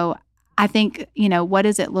 And so I think, what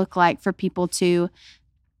does it look like for people to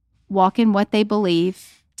walk in what they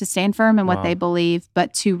believe, to stand firm in what they believe,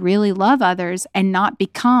 but to really love others and not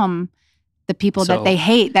become the people that they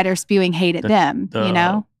hate, that are spewing hate at them,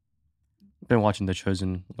 I've been watching The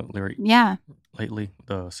Chosen lately,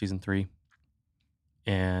 the season 3.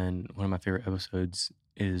 And one of my favorite episodes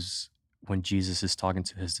is when Jesus is talking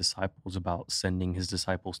to his disciples about sending his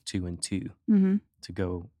disciples 2 and 2 to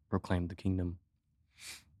go proclaim the kingdom.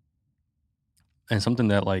 And something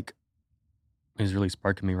that like is really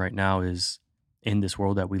sparking me right now is in this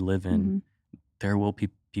world that we live in, there will be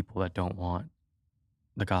people that don't want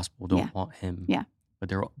the gospel, don't want him. Yeah.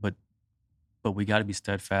 But we got to be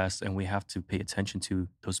steadfast, and we have to pay attention to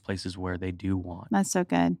those places where they do want. That's so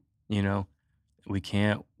good. We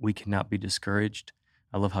cannot be discouraged.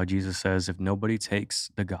 I love how Jesus says, if nobody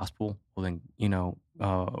takes the gospel, well then,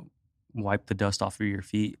 wipe the dust off of your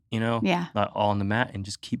feet, all on the mat, and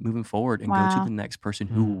just keep moving forward and go to the next person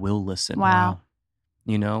who will listen. Wow.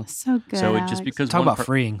 So good. So it just because talk about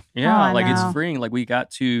freeing. Yeah, it's freeing. Like we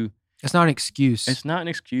got to. It's not an excuse. It's not an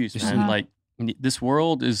excuse, man. Like this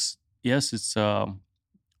world is. Yes, it's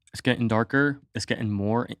getting darker. It's getting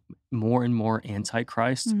more and more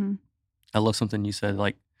anti-Christ. I love something you said,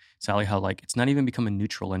 like Sally, how like it's not even becoming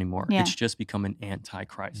neutral anymore. Yeah. It's just becoming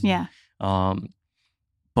anti-Christ. Yeah.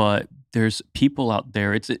 But there's people out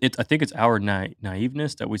there. I think it's our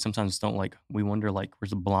naiveness that we sometimes don't like. We wonder like we're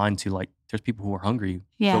blind to like there's people who are hungry.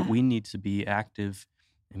 Yeah. But we need to be active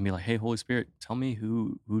and be like, hey, Holy Spirit, tell me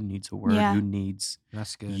who needs a word, who needs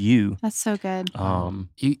That's good. you. That's so good.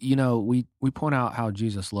 You know, we point out how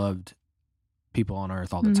Jesus loved people on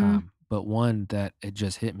earth all the time, but one that it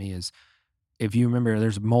just hit me is, if you remember,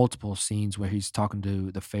 there's multiple scenes where he's talking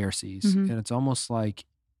to the Pharisees, and it's almost like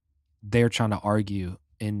they're trying to argue,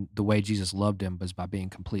 and the way Jesus loved him was by being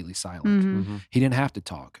completely silent. He didn't have to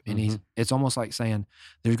talk, and it's almost like saying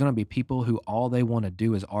there's going to be people who all they want to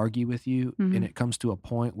do is argue with you, and it comes to a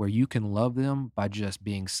point where you can love them by just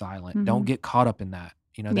being silent. Don't get caught up in that.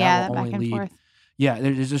 You know, that will only lead. Forth. Yeah,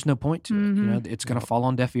 there's just no point to it. You know, it's going to fall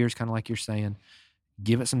on deaf ears, kind of like you're saying.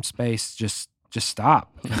 Give it some space. Just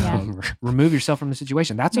stop. Remove yourself from the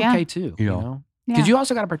situation. That's okay too. You know, because you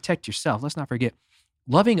also got to protect yourself. Let's not forget,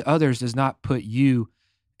 loving others does not put you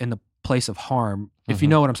in the place of harm. If you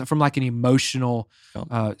know what I'm saying, from like an emotional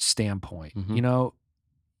standpoint, you know,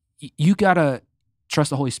 you got to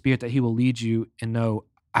trust the Holy Spirit that He will lead you and know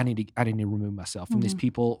I need to remove myself from these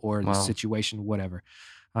people or the situation, whatever.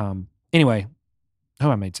 Anyway, I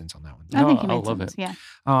hope I made sense on that one. I think you made love sense. it. Yeah.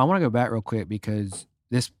 I want to go back real quick because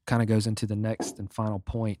this kind of goes into the next and final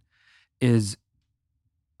point. Is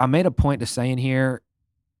I made a point to say in here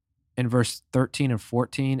in verse 13 and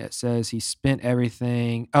 14, it says he spent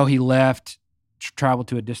everything. Oh, he left, traveled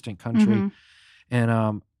to a distant country. And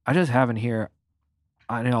I just have in here,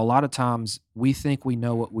 I know a lot of times we think we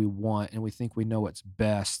know what we want and we think we know what's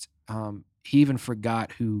best. He even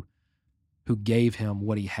forgot who gave him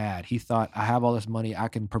what he had. He thought, I have all this money, I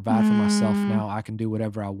can provide for myself now, I can do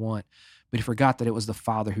whatever I want. But he forgot that it was the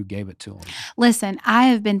Father who gave it to him. Listen, I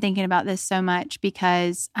have been thinking about this so much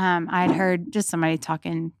because I had heard just somebody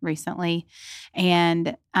talking recently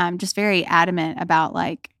and just very adamant about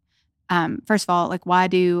like, first of all, like why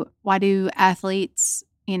do athletes,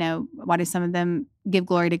 you know, why do some of them give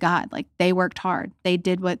glory to God? Like they worked hard. They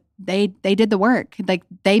did what they did the work. Like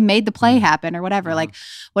they made the play happen or whatever. Like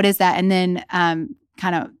what is that? And then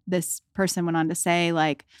kind of this person went on to say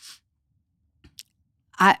like,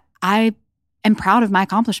 I am proud of my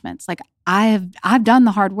accomplishments. Like I've done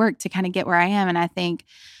the hard work to kind of get where I am. And I think,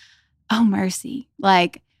 oh mercy.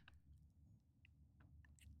 Like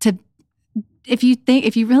if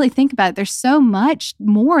you really think about it, there's so much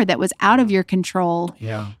more that was out of your control.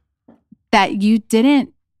 Yeah. That you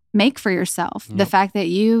didn't make for yourself. Yep. The fact that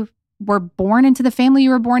you were born into the family you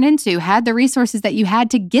were born into, had the resources that you had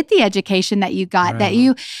to get the education that you got, that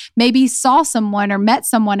you maybe saw someone or met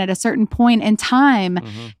someone at a certain point in time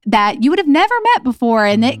that you would have never met before.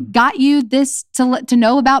 And it got you this to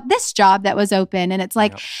know about this job that was open. And it's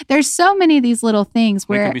like, there's so many of these little things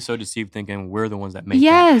where we can be so deceived thinking we're the ones that make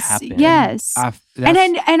that happen. Yes.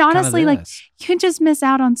 And honestly, like you can just miss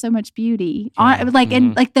out on so much beauty, and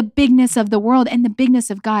like the bigness of the world and the bigness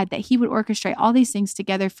of God, that He would orchestrate all these things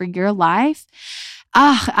together for your life.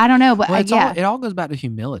 I don't know, but it all goes back to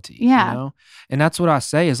humility. Yeah. You know? And that's what I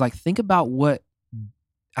say is like, think about what,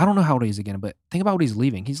 I don't know how old he is again, but think about what he's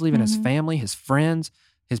leaving. He's leaving his family, his friends,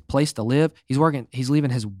 his place to live. He's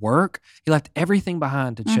leaving his work. He left everything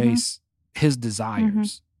behind to chase his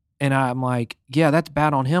desires. And I'm like, yeah, that's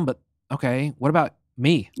bad on him, but okay, what about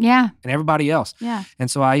me? Yeah. And everybody else? Yeah. And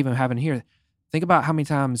so I even have in here, think about how many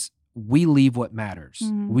times we leave what matters.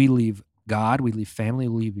 We leave God, we leave family,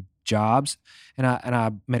 we leave jobs. And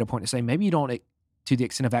I made a point to say, maybe you don't to the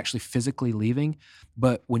extent of actually physically leaving,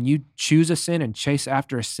 but when you choose a sin and chase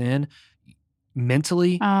after a sin,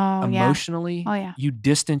 mentally, emotionally, you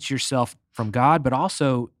distance yourself from God, but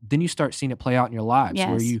also then you start seeing it play out in your lives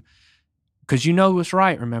where you, because you know what's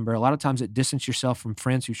right. Remember, a lot of times it distance yourself from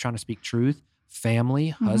friends who's trying to speak truth, family,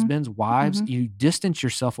 husbands, wives. You distance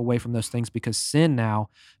yourself away from those things because sin now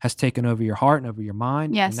has taken over your heart and over your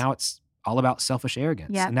mind. Yes. And now it's all about selfish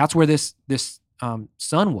arrogance. And that's where this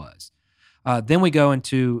son was. Then we go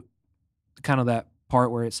into kind of that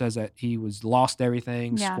part where it says that he was lost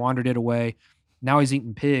everything, squandered it away. Now he's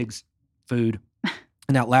eating pigs' food.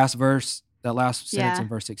 And that last sentence in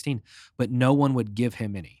verse 16, but no one would give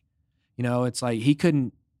him any. You know, it's like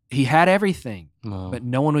he had everything, but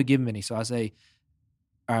no one would give him any. So I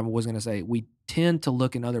was going to say, we tend to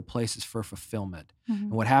look in other places for fulfillment.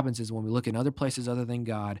 And what happens is when we look in other places other than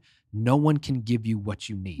God, no one can give you what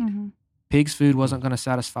you need. Pig's food wasn't going to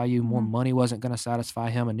satisfy you. More money wasn't going to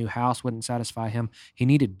satisfy him. A new house wouldn't satisfy him. He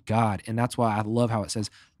needed God. And that's why I love how it says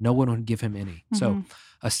no one would give him any. So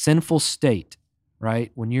a sinful state,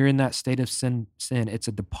 right? When you're in that state of sin, it's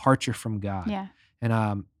a departure from God. Yeah. And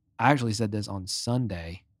I actually said this on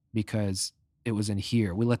Sunday because it was in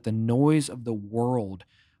here. We let the noise of the world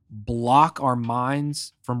block our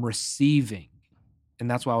minds from receiving. And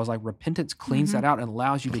that's why I was like, repentance cleans that out and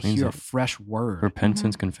allows you to hear a fresh word.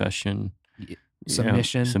 Repentance, confession,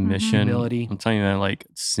 submission, humility. I'm telling you, man, like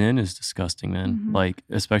sin is disgusting, man. Like,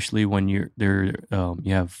 especially when you're there,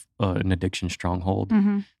 you have an addiction stronghold,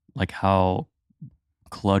 like how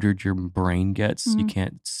cluttered your brain gets. You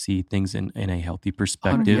can't see things in a healthy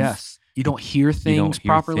perspective. Yes. You don't hear things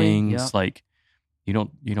properly. Like you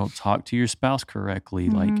don't talk to your spouse correctly,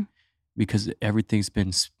 like, because everything's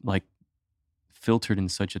been like filtered in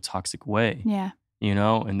such a toxic way. Yeah. You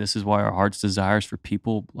know, and this is why our heart's desires for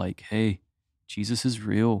people like, hey, Jesus is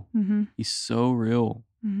real. He's so real.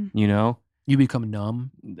 You know, you become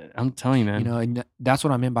numb. I'm telling you, man. You know, and that's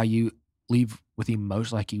what I meant by you leave with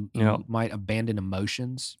emotion, like you might abandon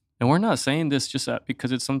emotions. And we're not saying this just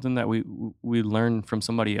because it's something that we learned from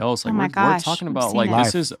somebody else. Like we're talking about like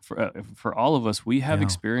this is for all of us. We have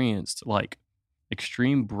experienced like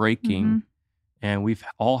extreme breaking, and we've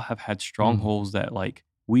all have had strongholds that like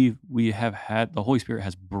we have had. The Holy Spirit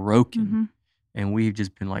has broken, and we've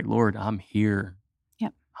just been like, Lord, I'm here.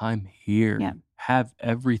 Yep, I'm here. Yep. Have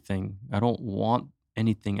everything. I don't want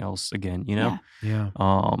anything else again, you know?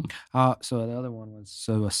 So the other one was,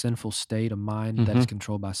 a sinful state of mind that is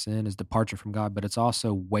controlled by sin is departure from God, but it's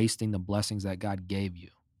also wasting the blessings that God gave you,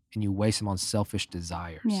 and you waste them on selfish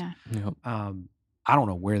desires. Yeah. Yep. I don't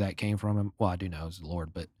know where that came from. Well, I do know it's the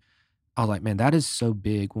Lord, but I was like, man, that is so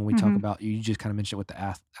big when we talk about, you just kind of mentioned it with the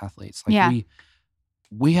athletes. Like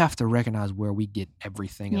we have to recognize where we get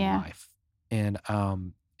everything in life. And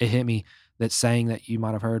it hit me, that saying that you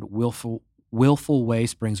might have heard, willful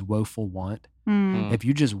waste brings woeful want. If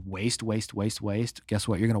you just waste, guess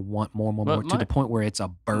what? You're going to want more and more to the point where it's a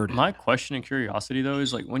burden. My question and curiosity though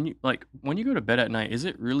is like when you go to bed at night, is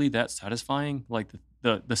it really that satisfying? Like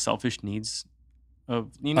the selfish needs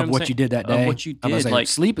of, you know, of what you did that day. Of what you did. Like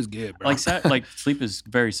sleep is good, bro. Like sleep is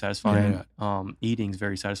very satisfying. Eating is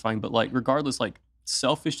very satisfying. But like regardless, like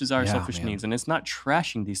selfish desires, selfish needs, and it's not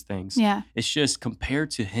trashing these things. Yeah. It's just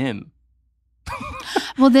compared to Him.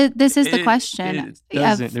 Well, this is the question.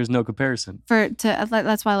 There's no comparison.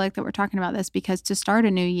 That's why I like that we're talking about this, because to start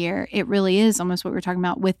a new year, it really is almost what we're talking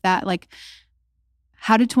about with that. Like,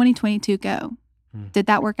 how did 2022 go? Did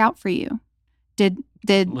that work out for you? Did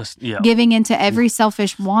giving into every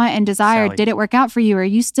selfish want and desire, Sally, did it work out for you? Or are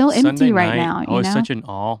you still empty Sunday right night, now? I was such in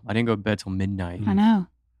awe. I didn't go to bed till midnight. I know.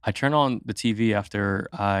 I turned on the TV after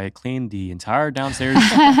I cleaned the entire downstairs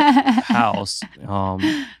house,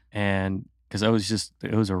 and because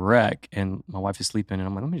it was a wreck, and my wife is sleeping, and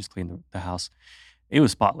I'm like, let me just clean the house. It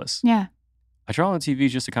was spotless. Yeah. I turn on the TV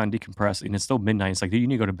just to kind of decompress, and it's still midnight. It's like, dude, you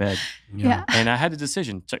need to go to bed. Yeah. And I had the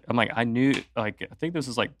decision. I'm like, I knew, like, I think this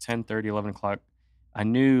was like 10:30, 11 o'clock. I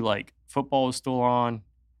knew like football was still on.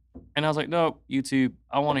 And I was like, no, YouTube,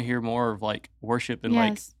 I want to hear more of like worship and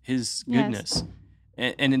like His goodness.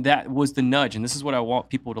 And that was the nudge. And this is what I want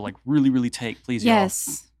people to like really, really take, please, y'all.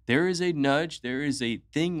 There is a nudge. There is a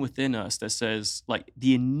thing within us that says like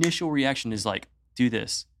the initial reaction is like, do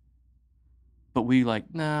this. But we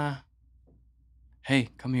like, nah. Hey,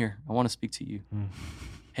 come here. I want to speak to you.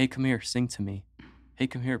 Hey, come here. Sing to me. Hey,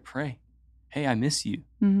 come here. Pray. Hey, I miss you.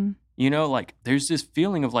 You know, like there's this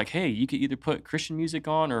feeling of like, hey, you could either put Christian music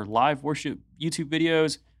on or live worship YouTube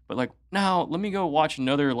videos, but like, now let me go watch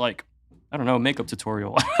another like, I don't know, makeup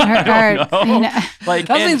tutorial. I don't know. You know, like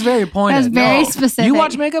that seems very pointed. That's very specific. You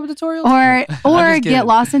watch makeup tutorials, or get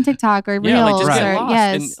lost in TikTok or Reels. Like just get lost.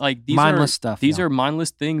 And like these mindless stuff. These are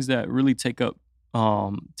mindless things that really take up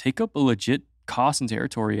a legit cost and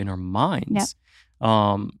territory in our minds.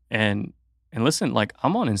 And listen, like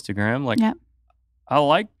I'm on Instagram. Like I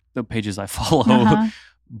like the pages I follow,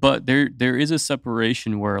 but there is a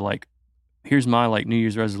separation where like, here's my like New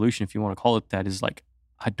Year's resolution, if you want to call it that, is like,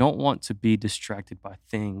 I don't want to be distracted by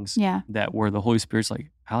things that where the Holy Spirit's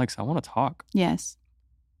like, Alex, I want to talk. Yes.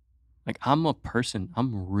 Like I'm a person,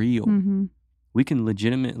 I'm real. We can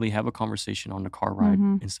legitimately have a conversation on the car ride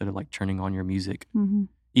instead of like turning on your music,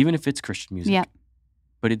 even if it's Christian music. Yep.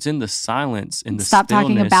 But it's in the silence, in the Stop stillness.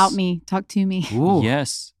 talking about me. Talk to me. Ooh.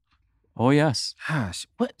 Yes. Oh yes. Gosh,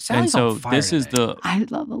 what? And so this today. is the. I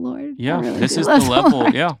love the Lord. Yeah, really this is the level.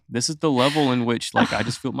 Yeah, this is the level in which like I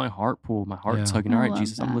just feel my heart pull. My heart's tugging. All right,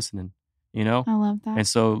 Jesus, I'm listening. You know. I love that. And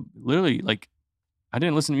so literally, like, I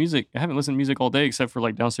didn't listen to music. I haven't listened to music all day except for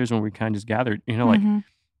like downstairs when we kind of just gathered. You know, like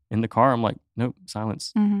in the car, I'm like, nope,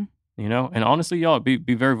 silence. You know, and honestly, y'all, be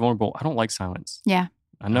very vulnerable. I don't like silence. Yeah.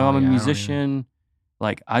 I know I'm a musician.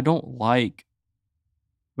 Like I don't like.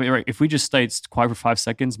 Wait, right. If we just stay quiet for 5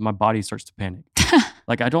 seconds, my body starts to panic.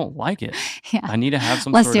 Like I don't like it. I need to have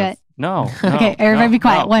some. Let's sort do of, it. No. Okay, everybody be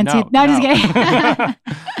quiet. 1, 2. No, just kidding.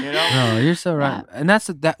 No, you're so right. Yeah.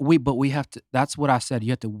 And but we have to, that's what I said.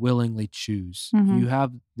 You have to willingly choose. You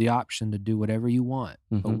have the option to do whatever you want,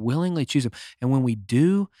 but willingly choose them. And when we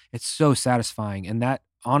do, it's so satisfying. And that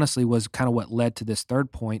honestly was kind of what led to this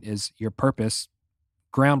third point is your purpose.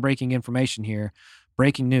 Groundbreaking information here.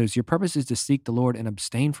 Breaking news. Your purpose is to seek the Lord and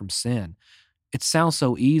abstain from sin. It sounds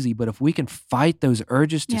so easy, but if we can fight those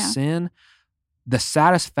urges to sin, the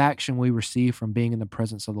satisfaction we receive from being in the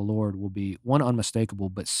presence of the Lord will be, one, unmistakable,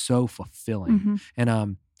 but so fulfilling. And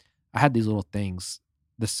I had these little things.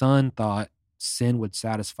 The son thought sin would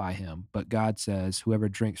satisfy him, but God says, whoever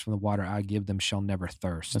drinks from the water I give them shall never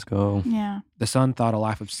thirst. Let's go. Yeah. The son thought a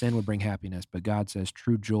life of sin would bring happiness, but God says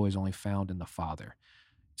true joy is only found in the Father.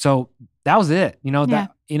 So that was it. I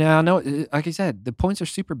know, like I said, the points are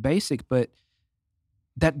super basic, but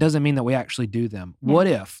that doesn't mean that we actually do them. Yeah. What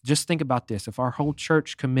if, just think about this, if our whole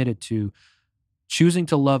church committed to choosing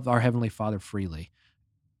to love our Heavenly Father freely,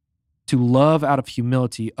 to love out of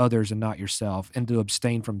humility others and not yourself, and to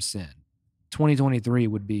abstain from sin, 2023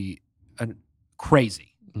 would be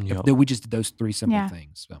crazy if we just did those three simple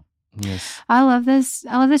things. So. Yes. I love this.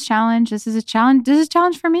 I love this challenge. This is a challenge. This is a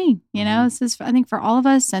challenge for me. This is, I think, for all of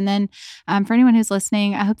us. And then for anyone who's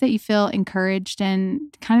listening, I hope that you feel encouraged and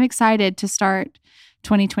kind of excited to start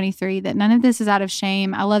 2023, that none of this is out of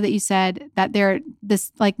shame. I love that you said that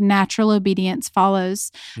this like natural obedience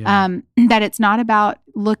follows, that it's not about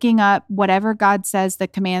looking up whatever God says the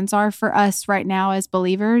commands are for us right now as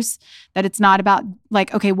believers, that it's not about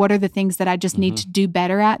like, okay, what are the things that I just need to do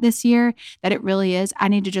better at this year? That it really is, I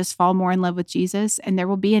need to just fall more in love with Jesus, and there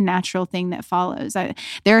will be a natural thing that follows.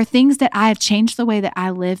 There are things that I have changed the way that I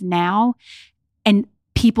live now, and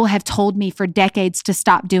people have told me for decades to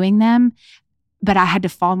stop doing them. But I had to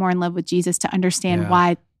fall more in love with Jesus to understand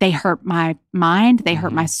why they hurt my mind, they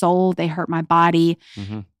hurt my soul, they hurt my body.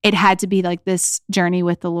 It had to be like this journey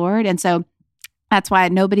with the Lord. And so that's why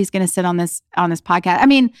nobody's going to sit on this podcast. I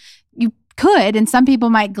mean, you could, and some people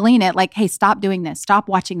might glean it like, hey, stop doing this, stop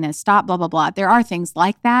watching this, stop blah, blah, blah. There are things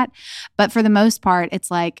like that. But for the most part, it's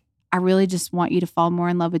like, I really just want you to fall more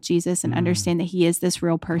in love with Jesus and understand that he is this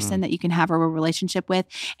real person that you can have a real relationship with.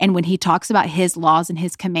 And when he talks about his laws and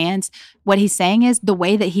his commands, what he's saying is the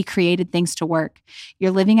way that he created things to work.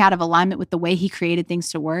 You're living out of alignment with the way he created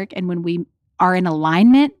things to work. And when we are in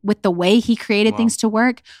alignment with the way he created things to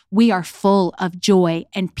work, we are full of joy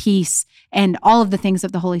and peace and all of the things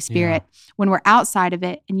of the Holy Spirit. When we're outside of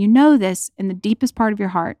it, and you know this in the deepest part of your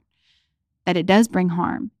heart, that it does bring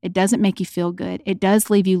harm. It doesn't make you feel good. It does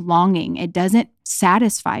leave you longing. It doesn't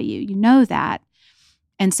satisfy you. You know that.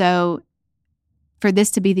 And so for this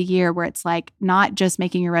to be the year where it's like not just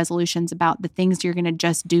making your resolutions about the things you're going to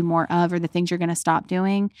just do more of or the things you're going to stop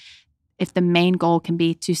doing, if the main goal can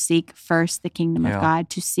be to seek first the kingdom of God,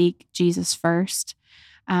 to seek Jesus first.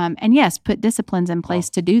 And yes, put disciplines in place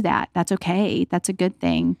to do that. That's okay. That's a good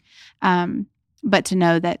thing. But to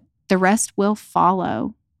know that the rest will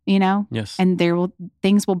follow. Yes. And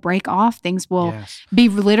things will break off. Things will be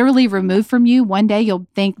literally removed from you. One day you'll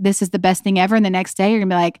think this is the best thing ever. And the next day you're going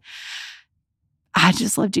to be like, I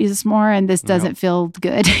just love Jesus more. And this doesn't feel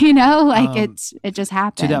good. It just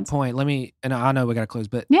happens. To that point, and I know we got to close,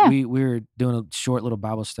 but we were doing a short little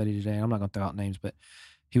Bible study today. And I'm not going to throw out names, but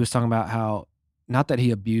he was talking about how, not that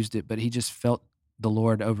he abused it, but he just felt the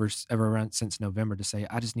Lord ever around since November to say,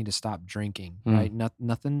 I just need to stop drinking, right?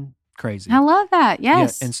 Nothing crazy. I love that.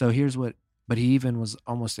 Yes. Yeah, and so but he even was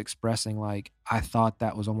almost expressing like, I thought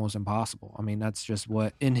that was almost impossible. I mean, that's just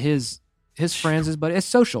what in his friends is, but it's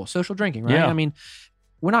social drinking, right? Yeah. I mean,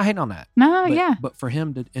 we're not hating on that. No, but for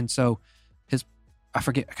him to, and so I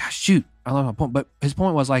forget, gosh, shoot, I love my point, but his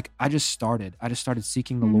point was like, I just started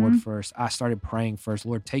seeking the Lord first. I started praying first.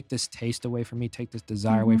 Lord, take this taste away from me, take this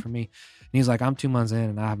desire away from me. And he's like, I'm 2 months in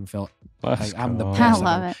and I haven't felt like I'm the best. I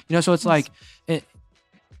love it. So it's like,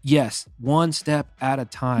 yes, one step at a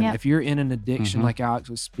time. Yep. If you're in an addiction, like Alex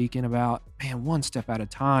was speaking about, man, one step at a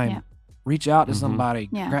time. Reach out to somebody.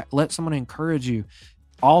 Let someone encourage you.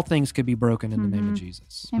 All things could be broken in the name of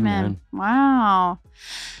Jesus. Amen. Wow.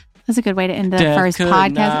 That's a good way to end the first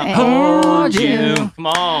podcast. Hold you. Come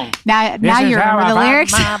on. Now you remember the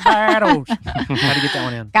lyrics. My battles. How to get that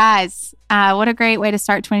one in. Guys, what a great way to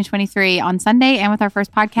start 2023 on Sunday and with our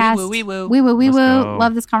first podcast. Wee woo.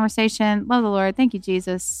 Love this conversation. Love the Lord. Thank you,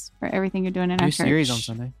 Jesus, for everything you're doing in our church. New series on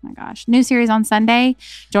Sunday. Oh my gosh. New series on Sunday.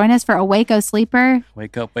 Join us for Awake, O Sleeper.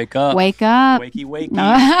 Wake up. Wake up.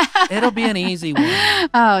 Wakey. It'll be an easy one.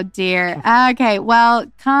 Oh, dear. Okay. Well,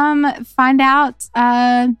 come find out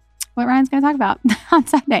what Ryan's going to talk about on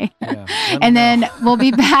Sunday. Yeah, and then we'll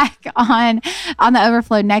be back on the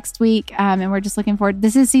Overflow next week. And we're just looking forward.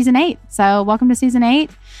 This is season 8. So welcome to season 8.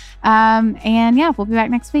 And yeah, we'll be back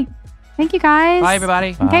next week. Thank you guys. Bye,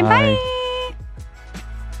 everybody. Okay, bye.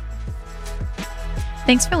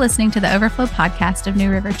 Thanks for listening to the Overflow podcast of New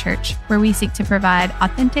River Church, where we seek to provide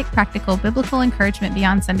authentic, practical, biblical encouragement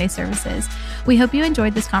beyond Sunday services. We hope you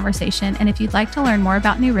enjoyed this conversation, and if you'd like to learn more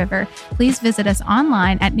about New River, please visit us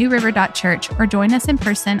online at newriver.church or join us in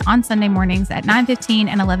person on Sunday mornings at 9:15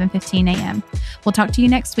 and 11:15 a.m. We'll talk to you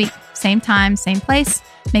next week, same time, same place.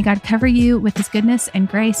 May God cover you with his goodness and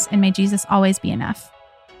grace, and may Jesus always be enough.